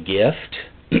have my gift,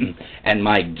 and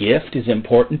my gift is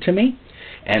important to me,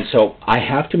 and so I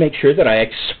have to make sure that I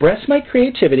express my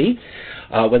creativity,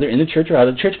 whether in the church or out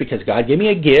of the church, because God gave me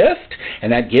a gift,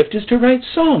 and that gift is to write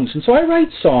songs. And so I write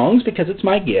songs because it's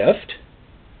my gift.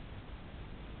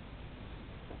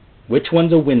 Which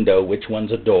one's a window? Which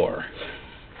one's a door?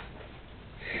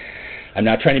 I'm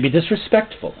not trying to be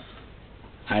disrespectful.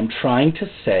 I'm trying to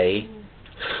say,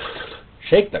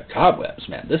 shake the cobwebs,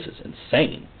 man. This is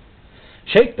insane.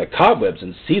 Shake the cobwebs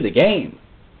and see the game.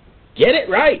 Get it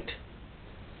right.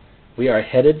 We are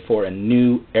headed for a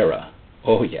new era.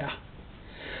 Oh, yeah.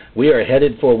 We are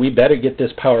headed for, we better get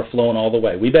this power flowing all the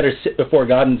way. We better sit before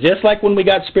God, and just like when we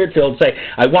got Spirit-filled, say,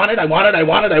 I want it, I want it, I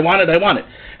want it, I want it, I want it.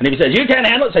 And if He says, you can't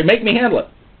handle it, say, make me handle it.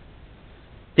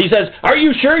 He says, are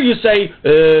you sure? You say,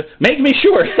 make me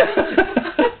sure.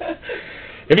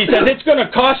 If He says, it's going to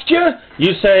cost you,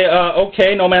 you say,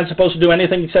 okay, no man's supposed to do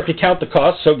anything except to count the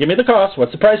cost, so give me the cost.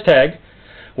 What's the price tag?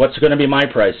 What's going to be my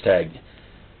price tag?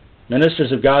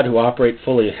 Ministers of God who operate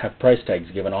fully have price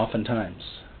tags given oftentimes.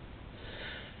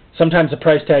 Sometimes the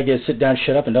price tag is sit down,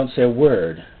 shut up, and don't say a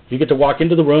word. You get to walk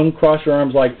into the room, cross your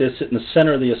arms like this, sit in the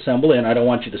center of the assembly, and I don't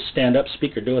want you to stand up,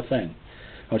 speak, or do a thing.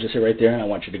 I want you to sit right there, and I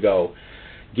want you to go,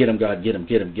 get him, God, get him,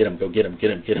 get him, get him, go get him,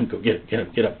 get him, get him, go get him, get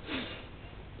him, get him.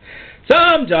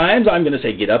 Sometimes I'm going to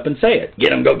say get up and say it.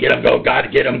 Get him, go God,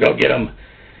 get him, go get him.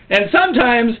 And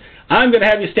sometimes I'm going to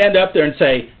have you stand up there and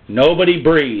say, nobody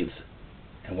breathe.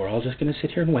 And we're all just going to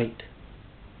sit here and wait.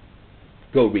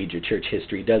 Go read your church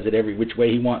history. He does it every which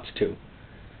way he wants to.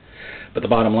 But the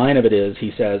bottom line of it is,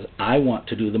 he says, I want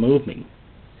to do the moving.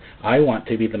 I want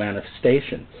to be the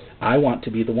manifestation. I want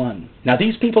to be the one. Now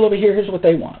these people over here, here's what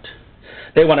they want.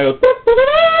 They want to go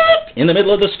in the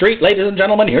middle of the street, ladies and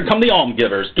gentlemen, here come the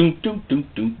almsgivers. Doom, doom, doom,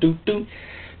 doom, doom, doom.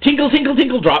 Tinkle, tinkle,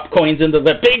 tinkle, drop coins into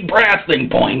the big brass thing.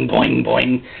 Boing, boing,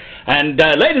 boing. And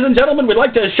ladies and gentlemen, we'd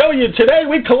like to show you today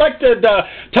we collected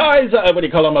ties, what do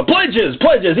you call them, pledges,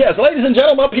 yes, ladies and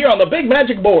gentlemen, up here on the big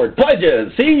magic board,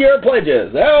 pledges, see your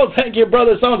pledges. Oh, thank you,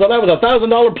 brother so-and-so, that was a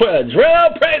 $1,000 pledge. Well,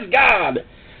 praise God.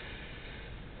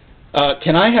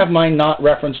 Can I have mine not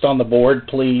referenced on the board,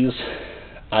 please?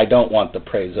 I don't want the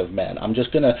praise of men. I'm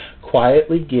just going to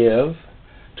quietly give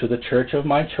to the church of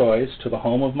my choice, to the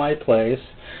home of my place.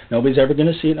 Nobody's ever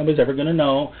going to see it, nobody's ever going to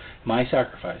know my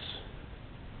sacrifice.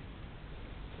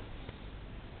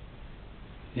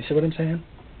 You see what I'm saying?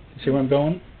 You see where I'm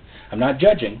going? I'm not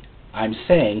judging. I'm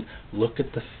saying, look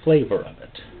at the flavor of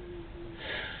it.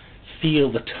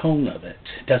 Feel the tone of it.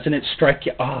 Doesn't it strike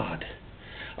you odd?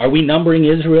 Are we numbering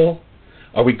Israel?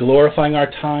 Are we glorifying our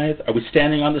tithe? Are we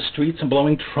standing on the streets and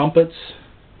blowing trumpets?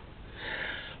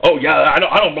 Oh yeah, I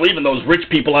don't believe in those rich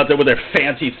people out there with their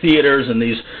fancy theaters and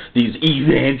these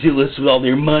evangelists with all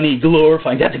their money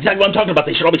glorifying. That's exactly what I'm talking about.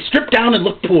 They should all be stripped down and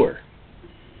look poor.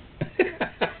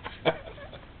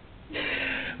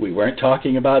 We weren't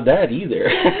talking about that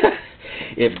either.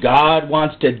 If God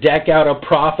wants to deck out a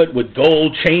prophet with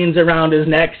gold chains around his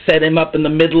neck, set him up in the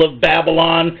middle of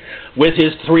Babylon with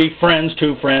his 3 friends,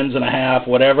 2 friends and a half,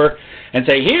 whatever, and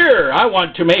say, here, I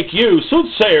want to make you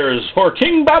soothsayers for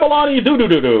King Babyloni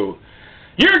doo-doo-doo-doo.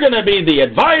 You're going to be the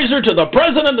advisor to the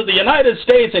President of the United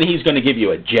States, and he's going to give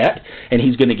you a jet, and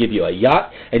he's going to give you a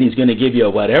yacht, and he's going to give you a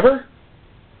whatever,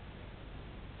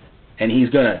 and he's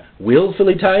going to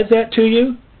willfully tithe that to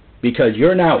you because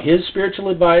you're now his spiritual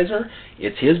advisor.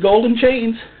 It's his golden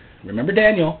chains. Remember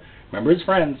Daniel. Remember his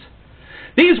friends.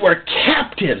 These were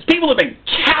captives. People have been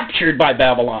captured by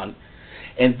Babylon.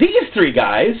 And these 3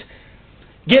 guys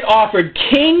get offered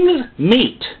king's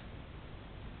meat.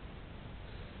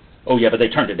 Oh, yeah, but they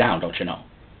turned it down, don't you know?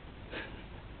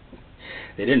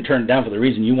 They didn't turn it down for the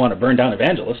reason you want to burn down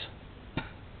evangelists.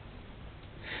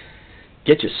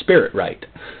 Get your spirit right.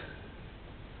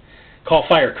 Call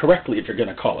fire correctly if you're going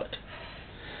to call it.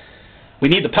 We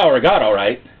need the power of God, all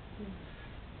right.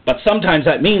 But sometimes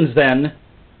that means then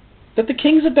that the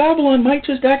kings of Babylon might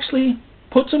just actually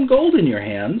put some gold in your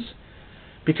hands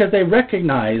because they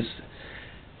recognize,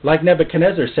 like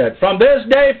Nebuchadnezzar said, from this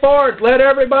day forth, let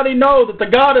everybody know that the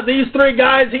God of these 3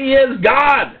 guys, he is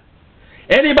God.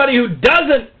 Anybody who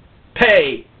doesn't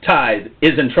pay tithe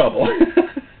is in trouble.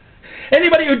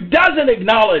 Anybody who doesn't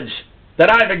acknowledge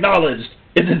that I've acknowledged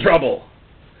is in trouble.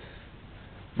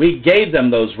 We gave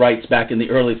them those rights back in the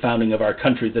early founding of our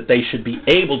country, that they should be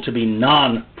able to be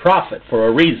non-profit for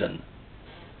a reason.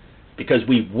 Because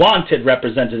we wanted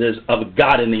representatives of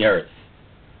God in the earth.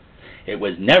 It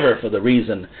was never for the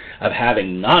reason of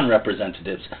having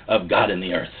non-representatives of God in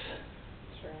the earth.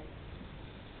 That's right.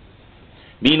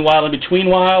 Meanwhile and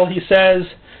betweenwhile, he says,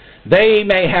 they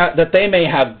may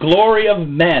have glory of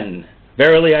men.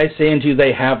 Verily I say unto you,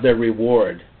 they have their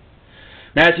reward.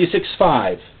 Matthew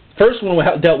 6:5. First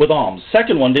one dealt with alms.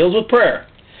 Second one deals with prayer.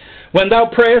 When thou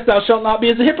prayest, thou shalt not be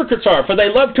as the hypocrites are, for they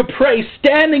love to pray,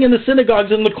 standing in the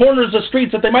synagogues and in the corners of the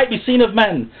streets, that they might be seen of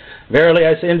men. Verily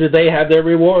I say unto you, they have their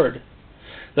reward.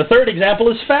 The third example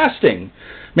is fasting.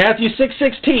 Matthew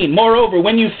 6:16. Moreover,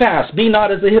 when you fast, be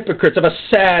not as the hypocrites of a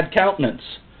sad countenance,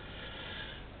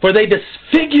 for they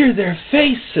disfigure their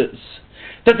faces,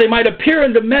 that they might appear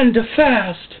unto men to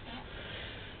fast.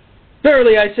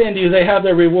 Verily I say unto you, they have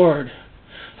their reward.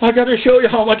 I got to show you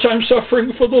how much I'm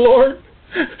suffering for the Lord.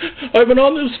 I've been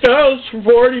on this fast for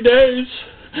 40 days.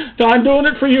 Now I'm doing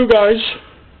it for you guys.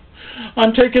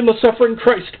 I'm taking the suffering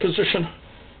Christ position.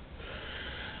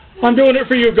 I'm doing it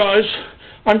for you guys.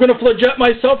 I'm going to flagellate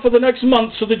myself for the next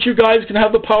month so that you guys can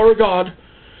have the power of God.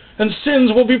 And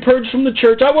sins will be purged from the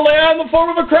church. I will lay on the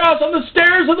form of a cross on the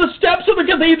stairs and the steps of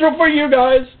the cathedral for you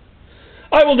guys.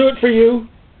 I will do it for you.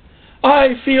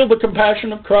 I feel the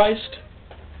compassion of Christ.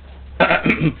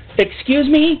 Excuse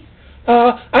me?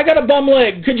 I got a bum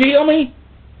leg. Could you heal me?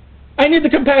 I need the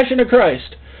compassion of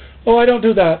Christ. Oh, I don't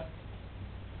do that.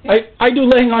 I do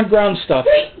laying on ground stuff.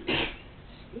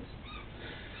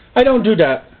 I don't do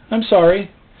that. I'm sorry.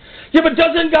 Yeah, but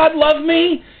doesn't God love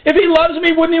me? If he loves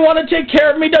me, wouldn't he want to take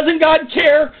care of me? Doesn't God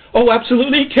care? Oh,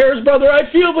 absolutely he cares, brother.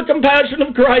 I feel the compassion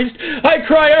of Christ. I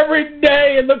cry every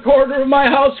day in the corner of my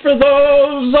house for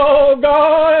those. Oh,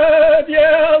 God,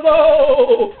 yeah,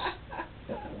 those.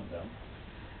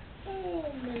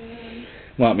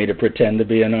 Want me to pretend to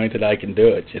be anointed? I can do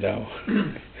it, you know.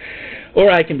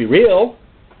 Or I can be real.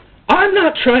 I'm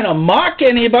not trying to mock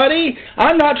anybody.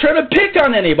 I'm not trying to pick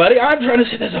on anybody. I'm trying to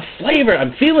say there's a flavor.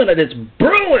 I'm feeling it. It's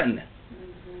brewing.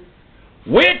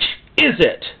 Mm-hmm. Which is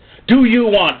it? Do you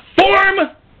want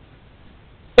form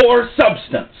or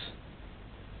substance?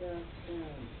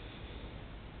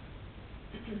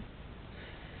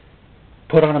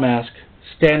 Put on a mask,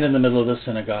 stand in the middle of the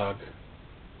synagogue,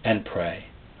 and pray.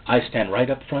 I stand right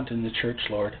up front in the church,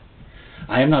 Lord.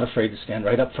 I am not afraid to stand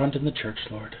right up front in the church,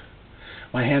 Lord.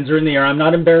 My hands are in the air. I'm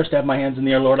not embarrassed to have my hands in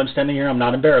the air, Lord. I'm standing here. I'm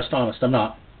not embarrassed, honest. I'm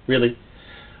not. Really.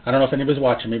 I don't know if anybody's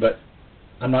watching me, but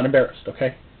I'm not embarrassed,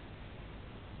 okay?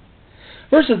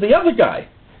 Versus the other guy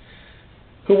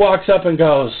who walks up and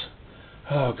goes,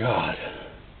 oh, God,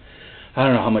 I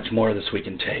don't know how much more of this we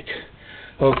can take.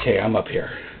 Okay, I'm up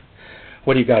here.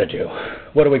 What do you got to do?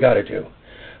 What do we got to do?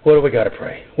 What do we got to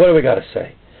pray? What do we got to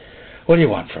say? What do you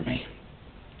want from me?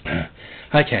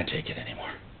 I can't take it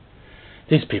anymore.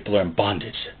 These people are in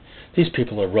bondage. These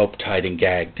people are rope-tied and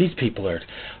gagged. These people are...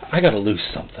 I got to lose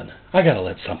something. I got to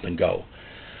let something go.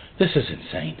 This is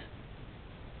insane.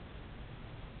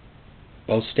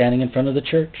 Both standing in front of the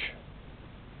church.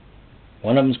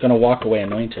 One of them's going to walk away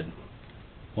anointed.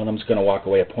 One of them's going to walk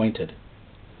away appointed.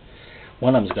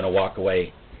 One of them's going to walk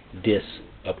away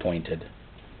disappointed.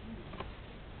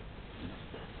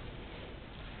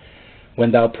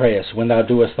 When thou prayest, when thou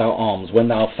doest thou alms, when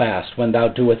thou fast, when thou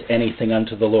doest anything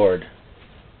unto the Lord,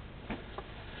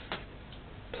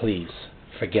 please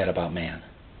forget about man.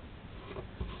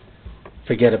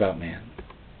 Forget about man.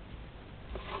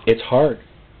 It's hard.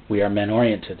 We are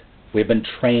men-oriented. We've been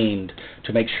trained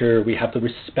to make sure we have the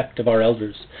respect of our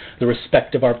elders, the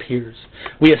respect of our peers.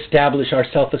 We establish our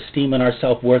self-esteem and our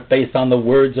self-worth based on the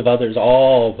words of others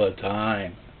all the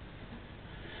time.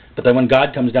 But then when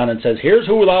God comes down and says, here's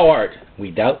who thou art, we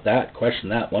doubt that, question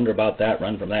that, wonder about that,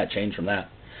 run from that, change from that.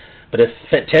 But if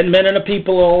 10 men and a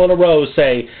people all in a row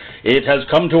say, it has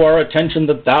come to our attention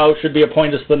that thou should be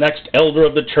appointed as the next elder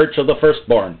of the church of the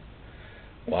firstborn.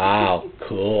 Wow,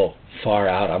 cool, far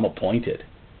out, I'm appointed.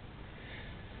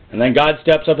 And then God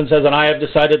steps up and says, and I have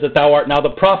decided that thou art now the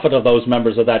prophet of those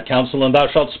members of that council, and thou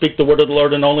shalt speak the word of the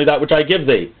Lord and only that which I give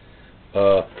thee.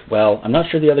 Well, I'm not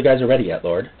sure the other guys are ready yet,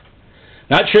 Lord.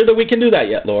 Not sure that we can do that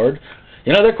yet, Lord.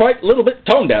 You know, they're quite a little bit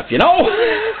tone deaf, you know?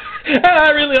 And I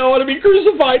really don't want to be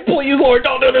crucified. Please, Lord,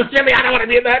 don't do this to me. I don't want to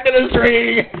be in that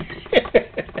ministry.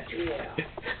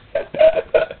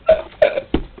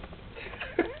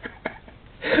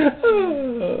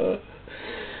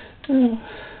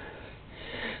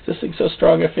 This thing's so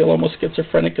strong, I feel almost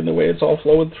schizophrenic in the way it's all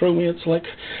flowing through me. It's like,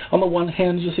 on the one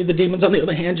hand, you see the demons. On the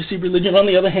other hand, you see religion. On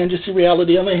the other hand, you see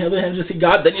reality. On the other hand, you see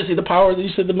God. Then you see the power. Then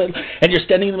you see the middle. And you're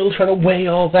standing in the middle trying to weigh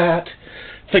all that,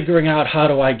 figuring out, how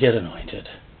do I get anointed?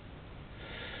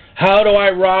 How do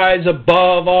I rise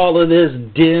above all of this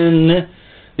din,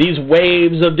 these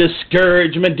waves of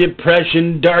discouragement,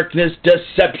 depression, darkness,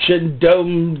 deception,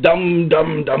 dum.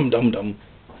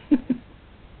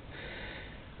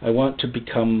 I want to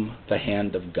become the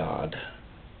hand of God,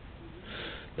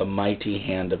 the mighty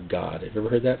hand of God. Have you ever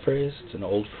heard that phrase? It's an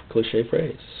old cliche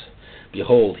phrase.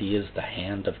 Behold, he is the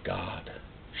hand of God.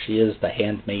 She is the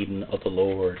handmaiden of the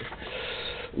Lord.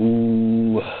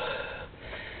 Ooh.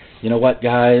 You know what,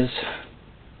 guys?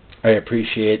 I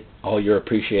appreciate all you're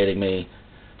appreciating me,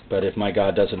 but if my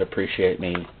God doesn't appreciate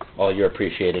me, all you're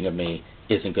appreciating of me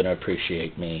isn't going to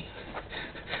appreciate me.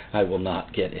 I will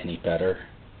not get any better.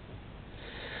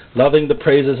 Loving the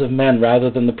praises of men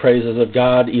rather than the praises of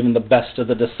God, even the best of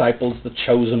the disciples, the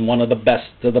chosen one of the best,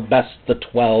 the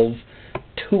 12,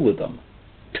 two of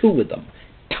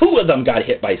them got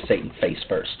hit by Satan's face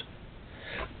first.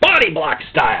 Body block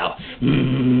style.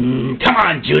 Come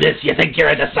on, Judas. You think you're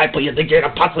a disciple? You think you're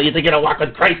an apostle? You think you're going to walk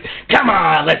with Christ? Come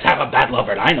on, let's have a battle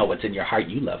over it. I know what's in your heart.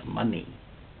 You love money.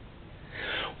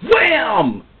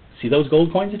 Wham! See those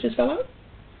gold coins that just fell out?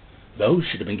 Those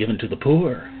should have been given to the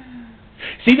poor.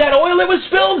 See that oil that was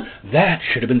spilled? That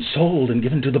should have been sold and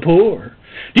given to the poor.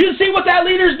 Do you see what that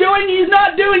leader's doing? He's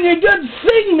not doing a good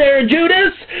thing there,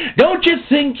 Judas. Don't you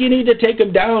think you need to take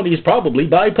him down? He's probably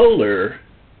bipolar.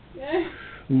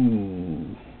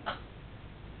 Ooh.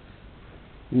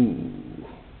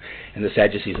 And the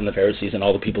Sadducees and the Pharisees and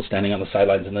all the people standing on the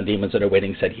sidelines and the demons that are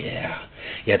waiting said, yeah,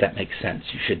 that makes sense.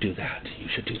 You should do that. You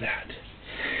should do that.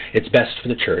 It's best for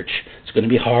the church. It's going to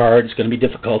be hard. It's going to be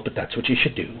difficult, but that's what you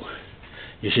should do.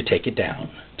 You should take it down.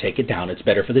 Take it down. It's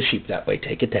better for the sheep that way.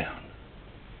 Take it down.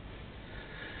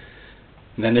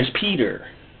 And then there's Peter.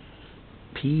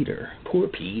 Poor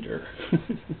Peter.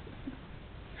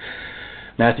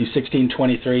 Matthew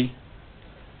 16:23,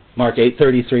 Mark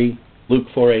 8:33, Luke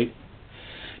 4:8.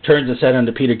 Turns and said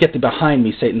unto Peter, Get thee behind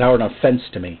me, Satan, thou art an offense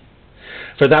to me.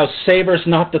 For thou savorest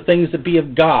not the things that be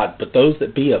of God, but those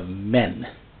that be of men.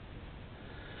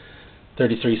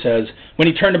 33 says, When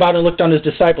he turned about and looked on his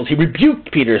disciples, he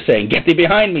rebuked Peter, saying, Get thee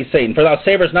behind me, Satan, for thou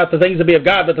savorest not the things that be of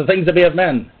God, but the things that be of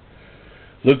men.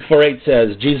 Luke 4:8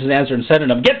 says, Jesus answered and said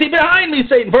unto him, Get thee behind me,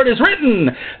 Satan, for it is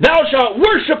written, Thou shalt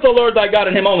worship the Lord thy God,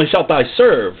 and him only shalt thou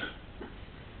serve.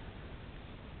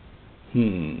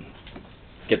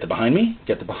 Get thee behind me?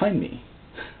 Get thee behind me.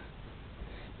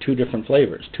 Two different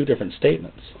flavors, two different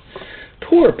statements.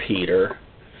 Poor Peter.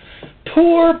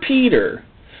 Poor Peter.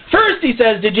 First he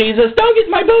says to Jesus, Don't get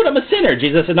in my boat, I'm a sinner.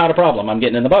 Jesus said, Not a problem, I'm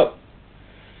getting in the boat.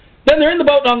 Then they're in the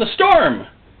boat on the storm.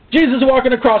 Jesus is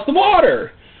walking across the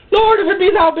water. Lord, if it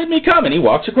be thou, bid me come. And he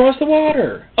walks across the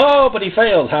water. Oh, but he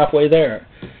fails halfway there.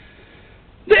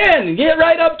 Then get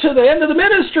right up to the end of the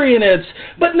ministry and it's,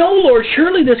 but no, Lord,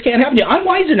 surely this can't happen to you. I'm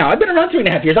wiser now. I've been around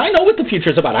 3.5 years. I know what the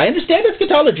future's about. I understand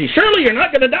eschatology. Surely you're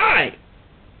not going to die.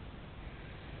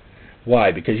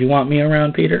 Why? Because you want me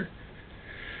around, Peter?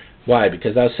 Why?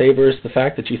 Because thou savorest the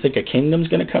fact that you think a kingdom's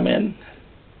going to come in?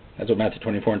 That's what Matthew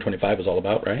 24 and 25 is all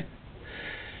about, right?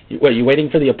 What, are you waiting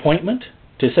for the appointment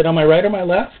to sit on my right or my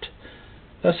left?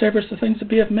 Thou savorest the things that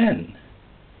be of men.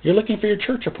 You're looking for your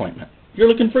church appointment. You're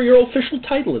looking for your official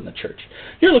title in the church.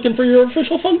 You're looking for your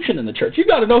official function in the church. You've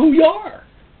got to know who you are.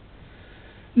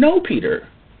 No, Peter.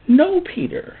 No,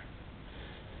 Peter.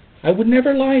 I would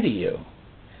never lie to you.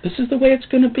 This is the way it's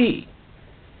going to be.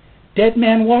 Dead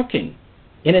man walking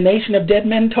in a nation of dead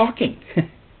men talking.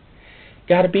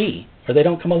 Gotta be, or they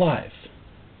don't come alive.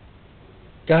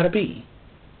 Gotta be.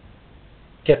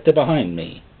 Get thee behind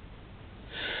me.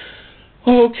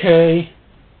 Okay.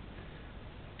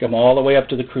 Come all the way up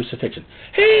to the crucifixion.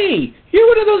 Hey, you're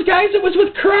one of those guys that was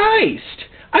with Christ.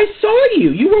 I saw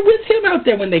you. You were with him out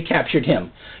there when they captured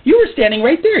him. You were standing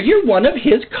right there. You're one of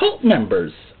his cult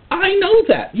members. I know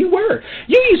that. You were.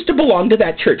 You used to belong to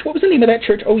that church. What was the name of that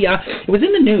church? Oh, yeah. It was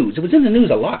in the news. It was in the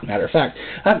news a lot, matter of fact.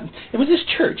 It was this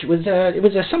church. It was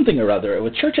a something or other. It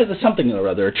was church of the something or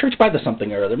other. A church by the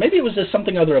something or other. Maybe it was a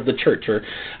something or other of the church. Or,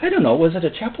 I don't know. Was it a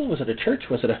chapel? Was it a church?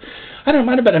 Was it a, I don't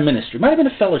know. It might have been a ministry. Might have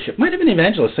been a fellowship. Might have been an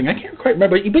evangelist thing. I can't quite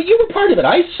remember. But you were part of it.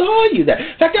 I saw you there.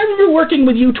 In fact, I remember working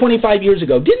with you 25 years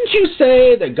ago. Didn't you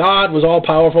say that God was all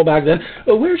powerful back then?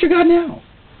 Well, where's your God now?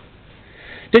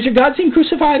 Does your God seem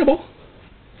crucifiable?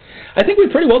 I think we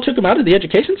pretty well took him out of the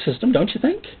education system, don't you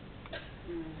think?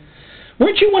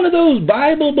 Weren't you one of those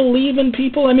Bible-believing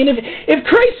people? I mean, if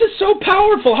Christ is so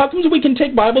powerful, how come we can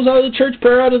take Bibles out of the church,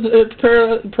 prayer out of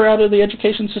the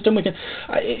education system? We can,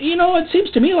 it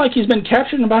seems to me like he's been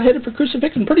captured and about headed for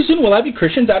crucifixion. Pretty soon we'll have you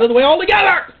Christians out of the way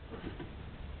altogether.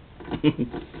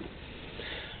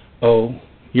 Oh,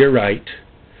 you're right.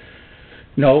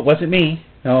 No, it wasn't me.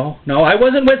 No, I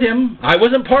wasn't with him. I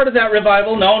wasn't part of that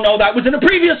revival. No, that was in a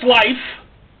previous life.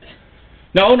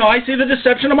 No, I see the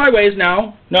deception of my ways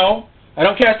now. No, I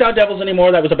don't cast out devils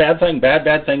anymore. That was a bad thing.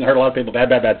 Bad thing. Hurt a lot of people.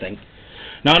 Bad thing.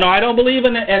 No, I don't believe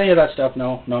in any of that stuff.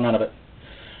 No, none of it.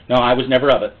 No, I was never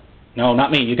of it. No,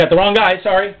 not me. You got the wrong guy.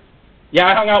 Sorry. Yeah,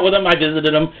 I hung out with him. I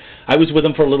visited him. I was with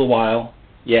him for a little while.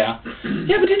 Yeah, but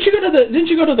didn't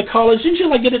you go to the college? Didn't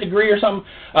you get a degree or something?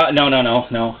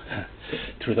 No.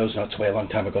 Threw those notes away a long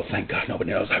time ago. Thank God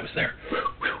nobody knows I was there.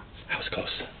 Whew, I was close.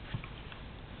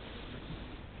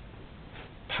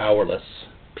 Powerless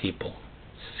people,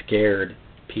 scared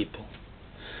people,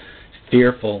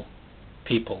 fearful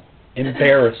people,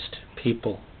 embarrassed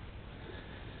people.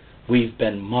 We've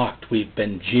been mocked. We've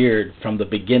been jeered from the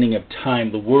beginning of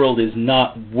time. The world is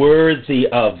not worthy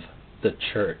of the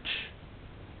church.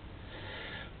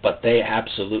 But they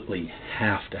absolutely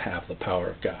have to have the power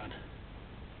of God.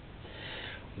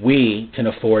 We can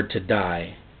afford to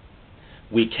die.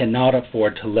 We cannot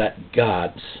afford to let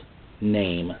God's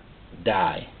name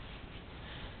die.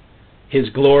 His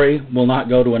glory will not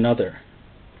go to another.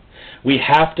 We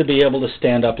have to be able to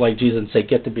stand up like Jesus and say,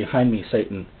 "Get thee behind me,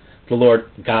 Satan. The Lord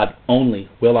God only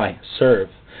will I serve.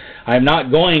 I am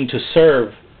not going to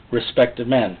serve respected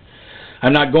men.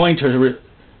 I'm not going to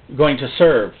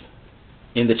serve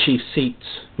in the chief seats."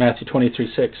 Matthew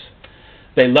 23:6.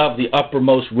 They love the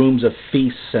uppermost rooms of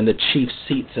feasts and the chief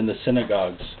seats in the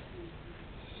synagogues.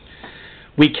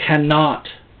 We cannot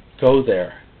go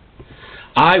there.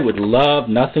 I would love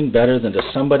nothing better than to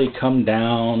somebody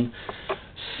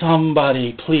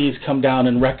please come down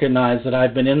and recognize that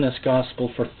I've been in this gospel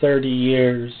for 30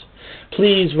 years.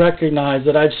 Please recognize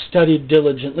that I've studied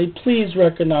diligently. Please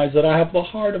recognize that I have the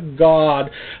heart of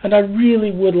God, and I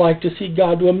really would like to see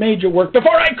God do a major work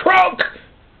before I croak.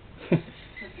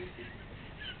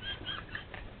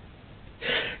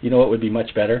 You know what would be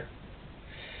much better?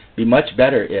 Be much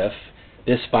better if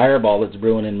this fireball that's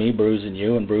brewing in me brews in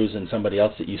you and brews in somebody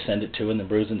else that you send it to and then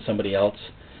brews in somebody else,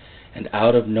 and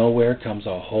out of nowhere comes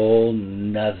a whole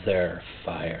nother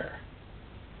fire.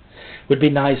 It would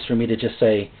be nice for me to just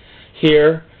say,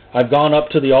 "Here, I've gone up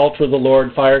to the altar of the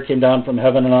Lord, fire came down from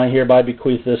heaven, and I hereby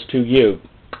bequeath this to you.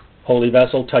 Holy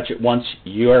vessel, touch it once,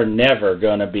 you're never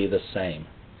going to be the same."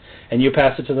 And you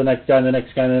pass it to the next guy, and the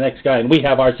next guy, and the next guy, and we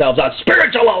have ourselves a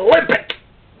spiritual Olympic.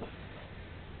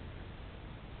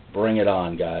 Bring it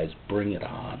on, guys. Bring it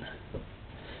on.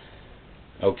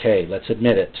 Okay, let's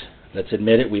admit it. Let's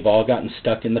admit it. We've all gotten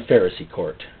stuck in the Pharisee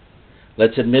court.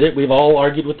 Let's admit it. We've all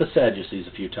argued with the Sadducees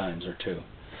a few times or two.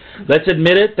 Let's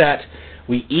admit it that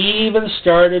we even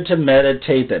started to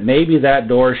meditate that maybe that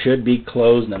door should be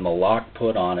closed and the lock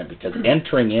put on it because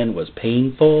entering in was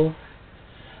painful.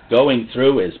 going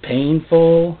through is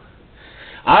painful.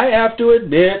 I have to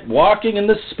admit, walking in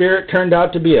the Spirit turned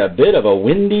out to be a bit of a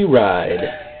windy ride.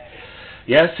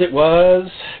 Yes, it was.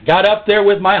 Got up there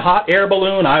with my hot air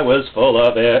balloon. I was full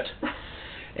of it.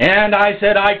 And I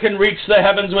said, I can reach the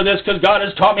heavens with this because God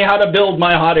has taught me how to build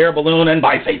my hot air balloon. And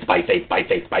by faith, I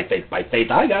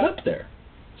got up there.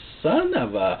 Son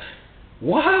of a...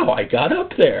 Wow, I got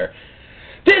up there.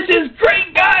 This is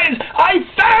great, guys! I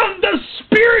found the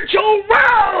spiritual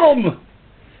realm!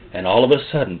 And all of a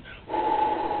sudden...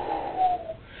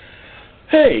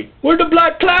 Hey, where'd the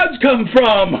black clouds come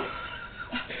from?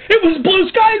 It was blue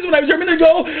skies when I was here a minute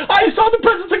ago. I saw the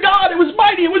presence of God. It was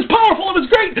mighty. It was powerful. It was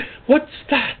great. What's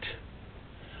that?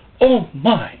 Oh,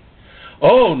 my.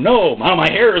 Oh, no. My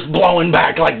hair is blowing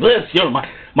back like this. You know,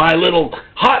 my little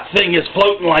hot thing is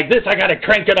floating like this. I got to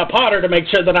crank it up hotter to make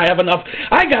sure that I have enough.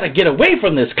 I got to get away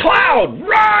from this cloud.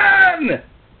 Run!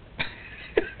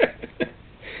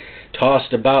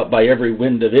 Tossed about by every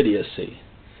wind of idiocy.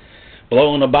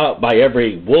 Blown about by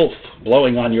every wolf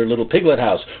blowing on your little piglet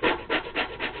house.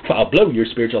 I'll blow your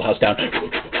spiritual house down.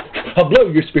 I'll blow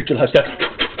your spiritual house down.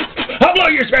 I'll blow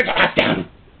your spiritual house down.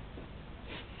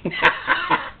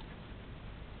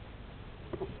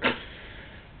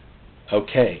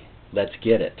 Okay, let's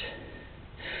get it.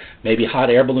 Maybe hot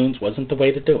air balloons wasn't the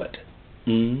way to do it.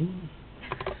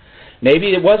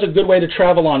 Maybe it was a good way to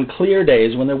travel on clear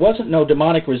days when there wasn't no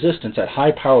demonic resistance at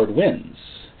high-powered winds.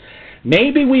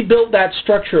 Maybe we built that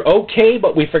structure okay,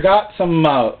 but we forgot some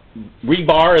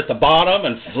rebar at the bottom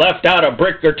and left out a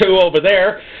brick or two over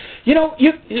there. You know,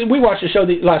 we watched a show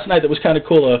last night that was kind of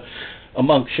cool, a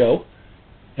monk show.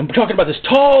 And we're talking about this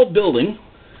tall building.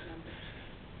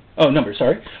 Oh, number,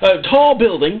 sorry. A tall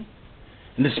building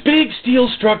and this big steel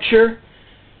structure.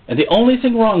 And the only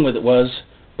thing wrong with it was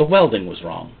the welding was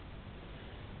wrong.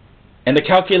 And the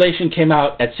calculation came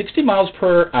out at 60 miles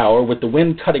per hour with the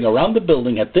wind cutting around the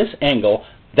building at this angle,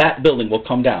 that building will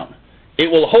come down. It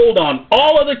will hold on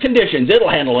all other conditions. It'll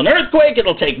handle an earthquake.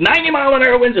 It'll take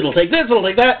 90-mile-an-hour winds. It'll take this. It'll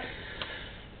take that.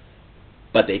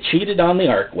 But they cheated on the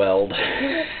arc weld.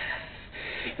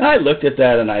 And I looked at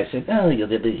that and I said, oh,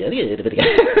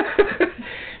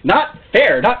 not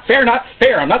fair, not fair, not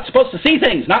fair. I'm not supposed to see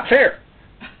things. Not fair.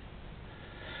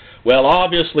 Well,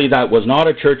 obviously that was not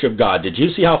a church of God. Did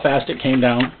you see how fast it came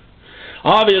down?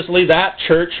 Obviously that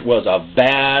church was a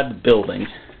bad building.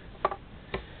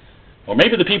 Or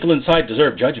maybe the people inside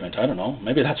deserve judgment. I don't know.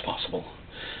 Maybe that's possible.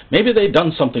 Maybe they'd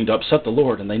done something to upset the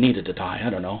Lord and they needed to die.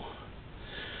 I don't know.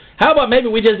 How about maybe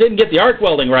we just didn't get the arc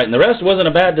welding right and the rest wasn't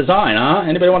a bad design, huh?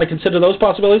 Anybody want to consider those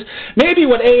possibilities? Maybe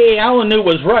what A.A. Allen knew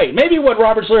was right. Maybe what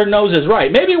Robert Slater knows is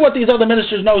right. Maybe what these other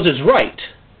ministers knows is right.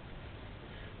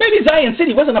 Maybe Zion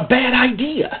City wasn't a bad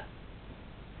idea.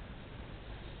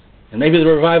 And maybe the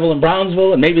revival in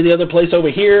Brownsville, and maybe the other place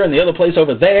over here, and the other place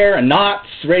over there, and Knott's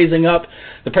raising up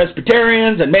the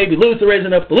Presbyterians, and maybe Luther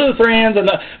raising up the Lutherans, and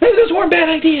maybe those weren't bad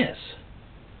ideas.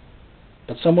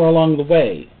 But somewhere along the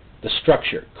way, the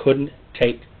structure couldn't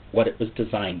take what it was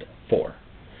designed for.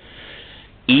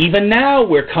 Even now,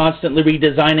 we're constantly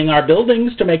redesigning our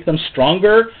buildings to make them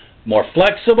stronger, more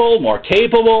flexible, more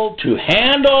capable to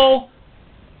handle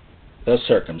the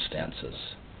circumstances.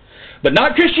 But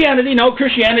not Christianity. No,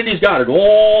 Christianity's got it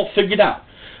all figured out.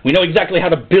 We know exactly how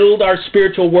to build our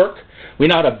spiritual work. We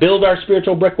know how to build our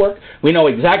spiritual brickwork. We know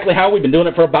exactly how. We've been doing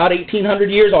it for about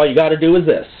 1,800 years. All you got to do is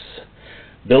this.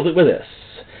 Build it with this.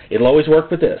 It'll always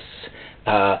work with this.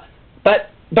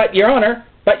 But Your Honor,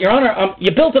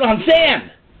 you built it on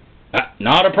sand.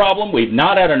 Not a problem. We've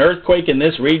not had an earthquake in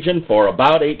this region for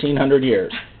about 1,800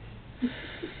 years.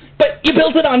 But you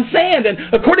built it on sand,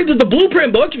 and according to the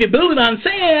blueprint book, if you build it on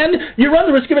sand, you run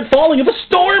the risk of it falling if a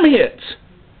storm hits.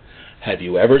 Have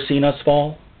you ever seen us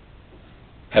fall?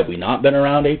 Have we not been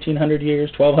around 1,800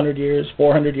 years, 1,200 years,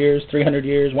 400 years, 300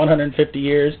 years, 150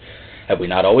 years? Have we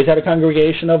not always had a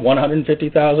congregation of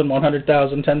 150,000,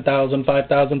 100,000, 10,000,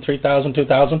 5,000, 3,000,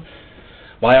 2,000?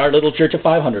 Why, our little church of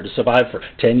 500 has survived for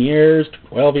 10 years,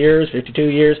 12 years, 52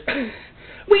 years.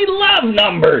 We love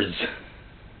numbers!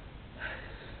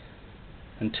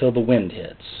 Until the wind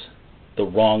hits. The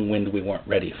wrong wind we weren't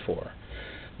ready for.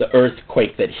 The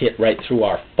earthquake that hit right through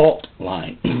our fault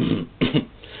line.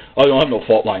 I don't have no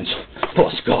fault lines.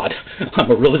 Bless God. I'm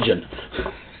a religion.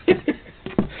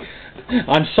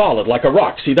 I'm solid like a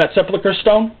rock. See that sepulchre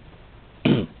stone?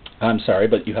 I'm sorry,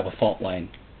 but you have a fault line.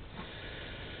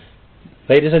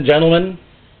 Ladies and gentlemen,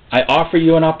 I offer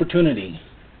you an opportunity.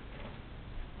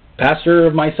 Pastor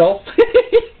of myself,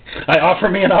 I offer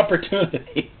me an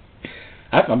opportunity.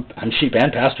 I'm sheep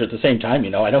and pastor at the same time, you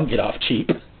know. I don't get off cheap.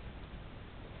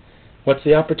 What's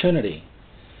the opportunity?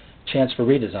 Chance for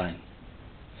redesign.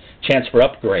 chance for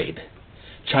upgrade,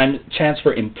 chance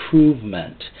for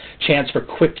improvement, chance for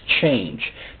quick change,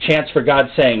 chance for God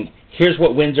saying, here's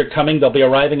what winds are coming, they'll be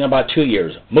arriving in about 2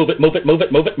 years. Move it, move it, move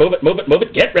it, move it, move it, move it, move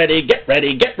it, get ready, get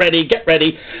ready, get ready, get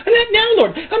ready. Not now,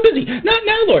 Lord, I'm busy. Not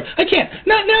now, Lord, I can't.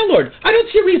 Not now, Lord, I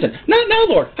don't see a reason. Not now,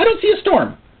 Lord, I don't see a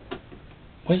storm.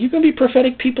 Well, you going to be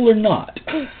prophetic people or not?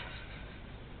 Do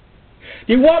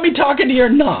you want me talking to you or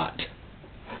not?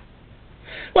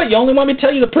 What, you only want me to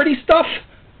tell you the pretty stuff?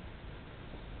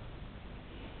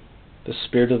 The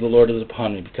Spirit of the Lord is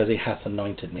upon me because He hath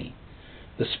anointed me.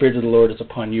 The Spirit of the Lord is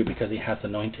upon you because He hath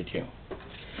anointed you.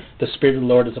 The Spirit of the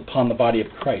Lord is upon the body of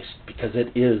Christ because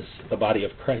it is the body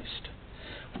of Christ.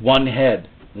 One head,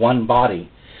 one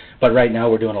body. But right now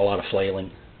we're doing a lot of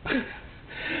flailing.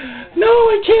 No,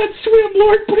 I can't swim,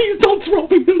 Lord. Please don't throw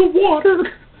me in the water.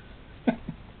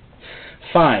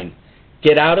 Fine.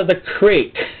 Get out of the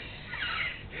creek.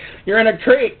 You're in a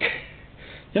creek.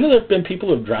 You know there have been people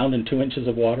who have drowned in 2 inches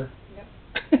of water?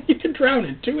 Yep. You can drown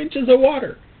in 2 inches of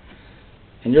water.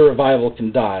 And your revival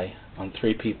can die on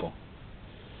 3 people.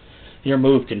 Your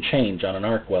move can change on an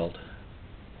arc weld.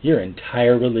 Your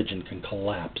entire religion can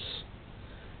collapse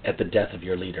at the death of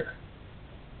your leader.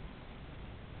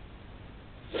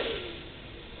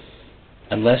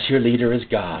 Unless your leader is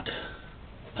God,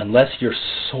 unless your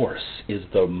source is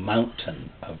the mountain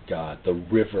of God, the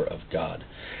river of God,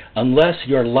 unless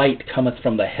your light cometh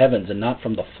from the heavens and not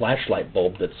from the flashlight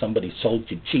bulb that somebody sold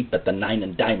you cheap at the 9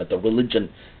 and dime at the religion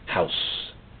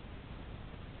house.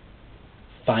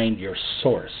 Find your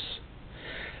source.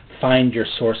 Find your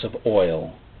source of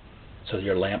oil so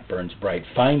your lamp burns bright.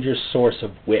 Find your source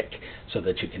of wick so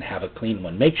that you can have a clean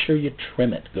one. Make sure you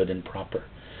trim it good and proper.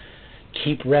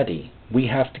 Keep ready. We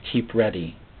have to keep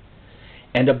ready.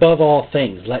 And above all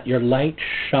things, let your light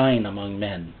shine among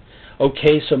men.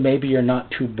 Okay, so maybe you're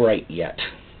not too bright yet.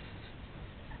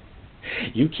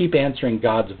 You keep answering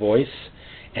God's voice,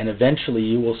 and eventually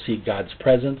you will see God's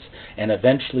presence, and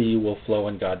eventually you will flow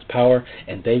in God's power,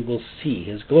 and they will see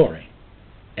His glory.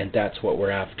 And that's what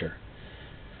we're after.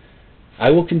 I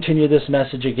will continue this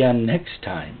message again next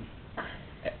time,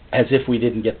 as if we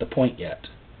didn't get the point yet.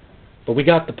 But we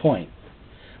got the point.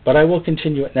 But I will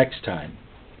continue it next time.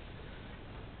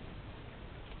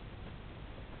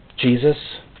 Jesus,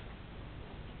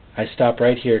 I stop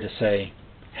right here to say,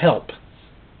 help.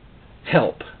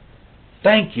 Help.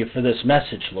 Thank you for this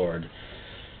message, Lord,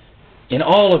 in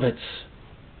all of its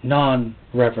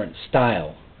non-reverent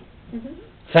style. Mm-hmm.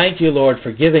 Thank you, Lord,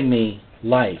 for giving me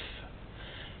life.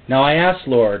 Now I ask,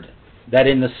 Lord, that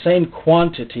in the same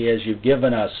quantity as you've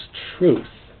given us truth,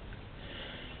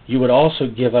 you would also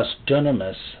give us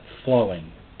dunamis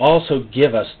flowing. Also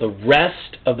give us the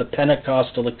rest of the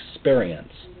Pentecostal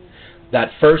experience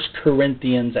that 1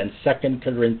 Corinthians and 2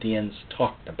 Corinthians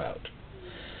talked about.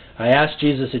 I ask,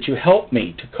 Jesus, that you help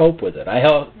me to cope with it. I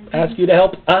ask you to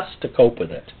help us to cope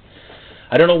with it.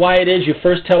 I don't know why it is you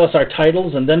first tell us our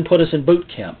titles and then put us in boot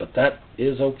camp, but that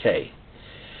is okay.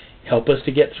 Help us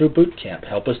to get through boot camp.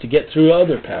 Help us to get through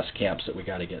other past camps that we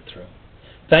got to get through.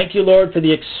 Thank you, Lord, for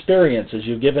the experiences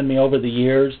you've given me over the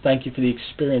years. Thank you for the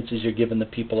experiences you've given the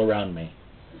people around me.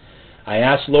 I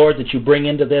ask, Lord, that you bring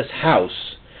into this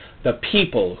house the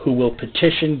people who will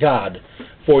petition God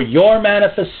for your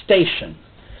manifestation,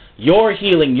 your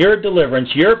healing, your deliverance,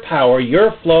 your power,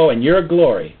 your flow, and your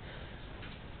glory.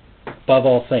 Above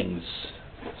all things,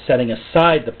 setting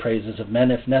aside the praises of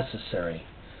men if necessary,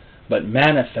 but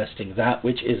manifesting that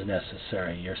which is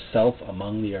necessary, yourself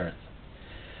among the earth.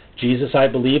 Jesus, I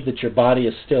believe that your body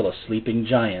is still a sleeping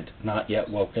giant, not yet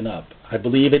woken up. I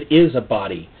believe it is a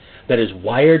body that is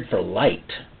wired for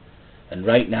light, and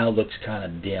right now looks kind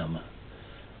of dim.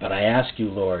 But I ask you,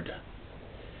 Lord,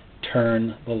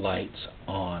 turn the lights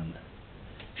on.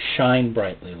 Shine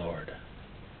brightly, Lord.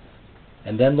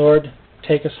 And then, Lord,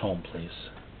 take us home, please.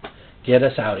 Get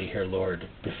us out of here, Lord,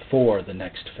 before the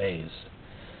next phase.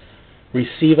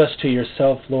 Receive us to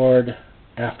yourself, Lord,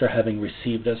 after having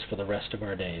received us for the rest of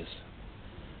our days.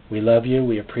 We love you.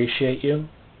 We appreciate you.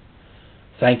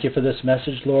 Thank you for this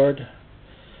message, Lord.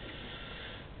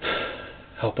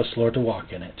 Help us, Lord, to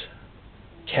walk in it.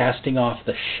 Casting off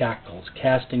the shackles,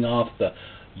 casting off the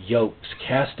yokes,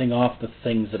 casting off the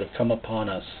things that have come upon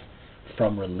us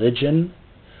from religion,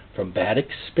 from bad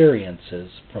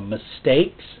experiences, from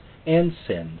mistakes and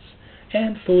sins,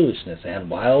 and foolishness, and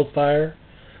wildfire,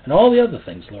 and all the other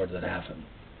things, Lord, that happen.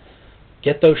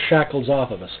 Get those shackles off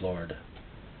of us, Lord,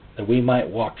 that we might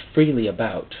walk freely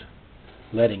about,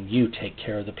 letting you take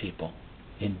care of the people.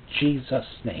 In Jesus'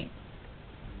 name,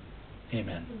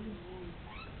 amen.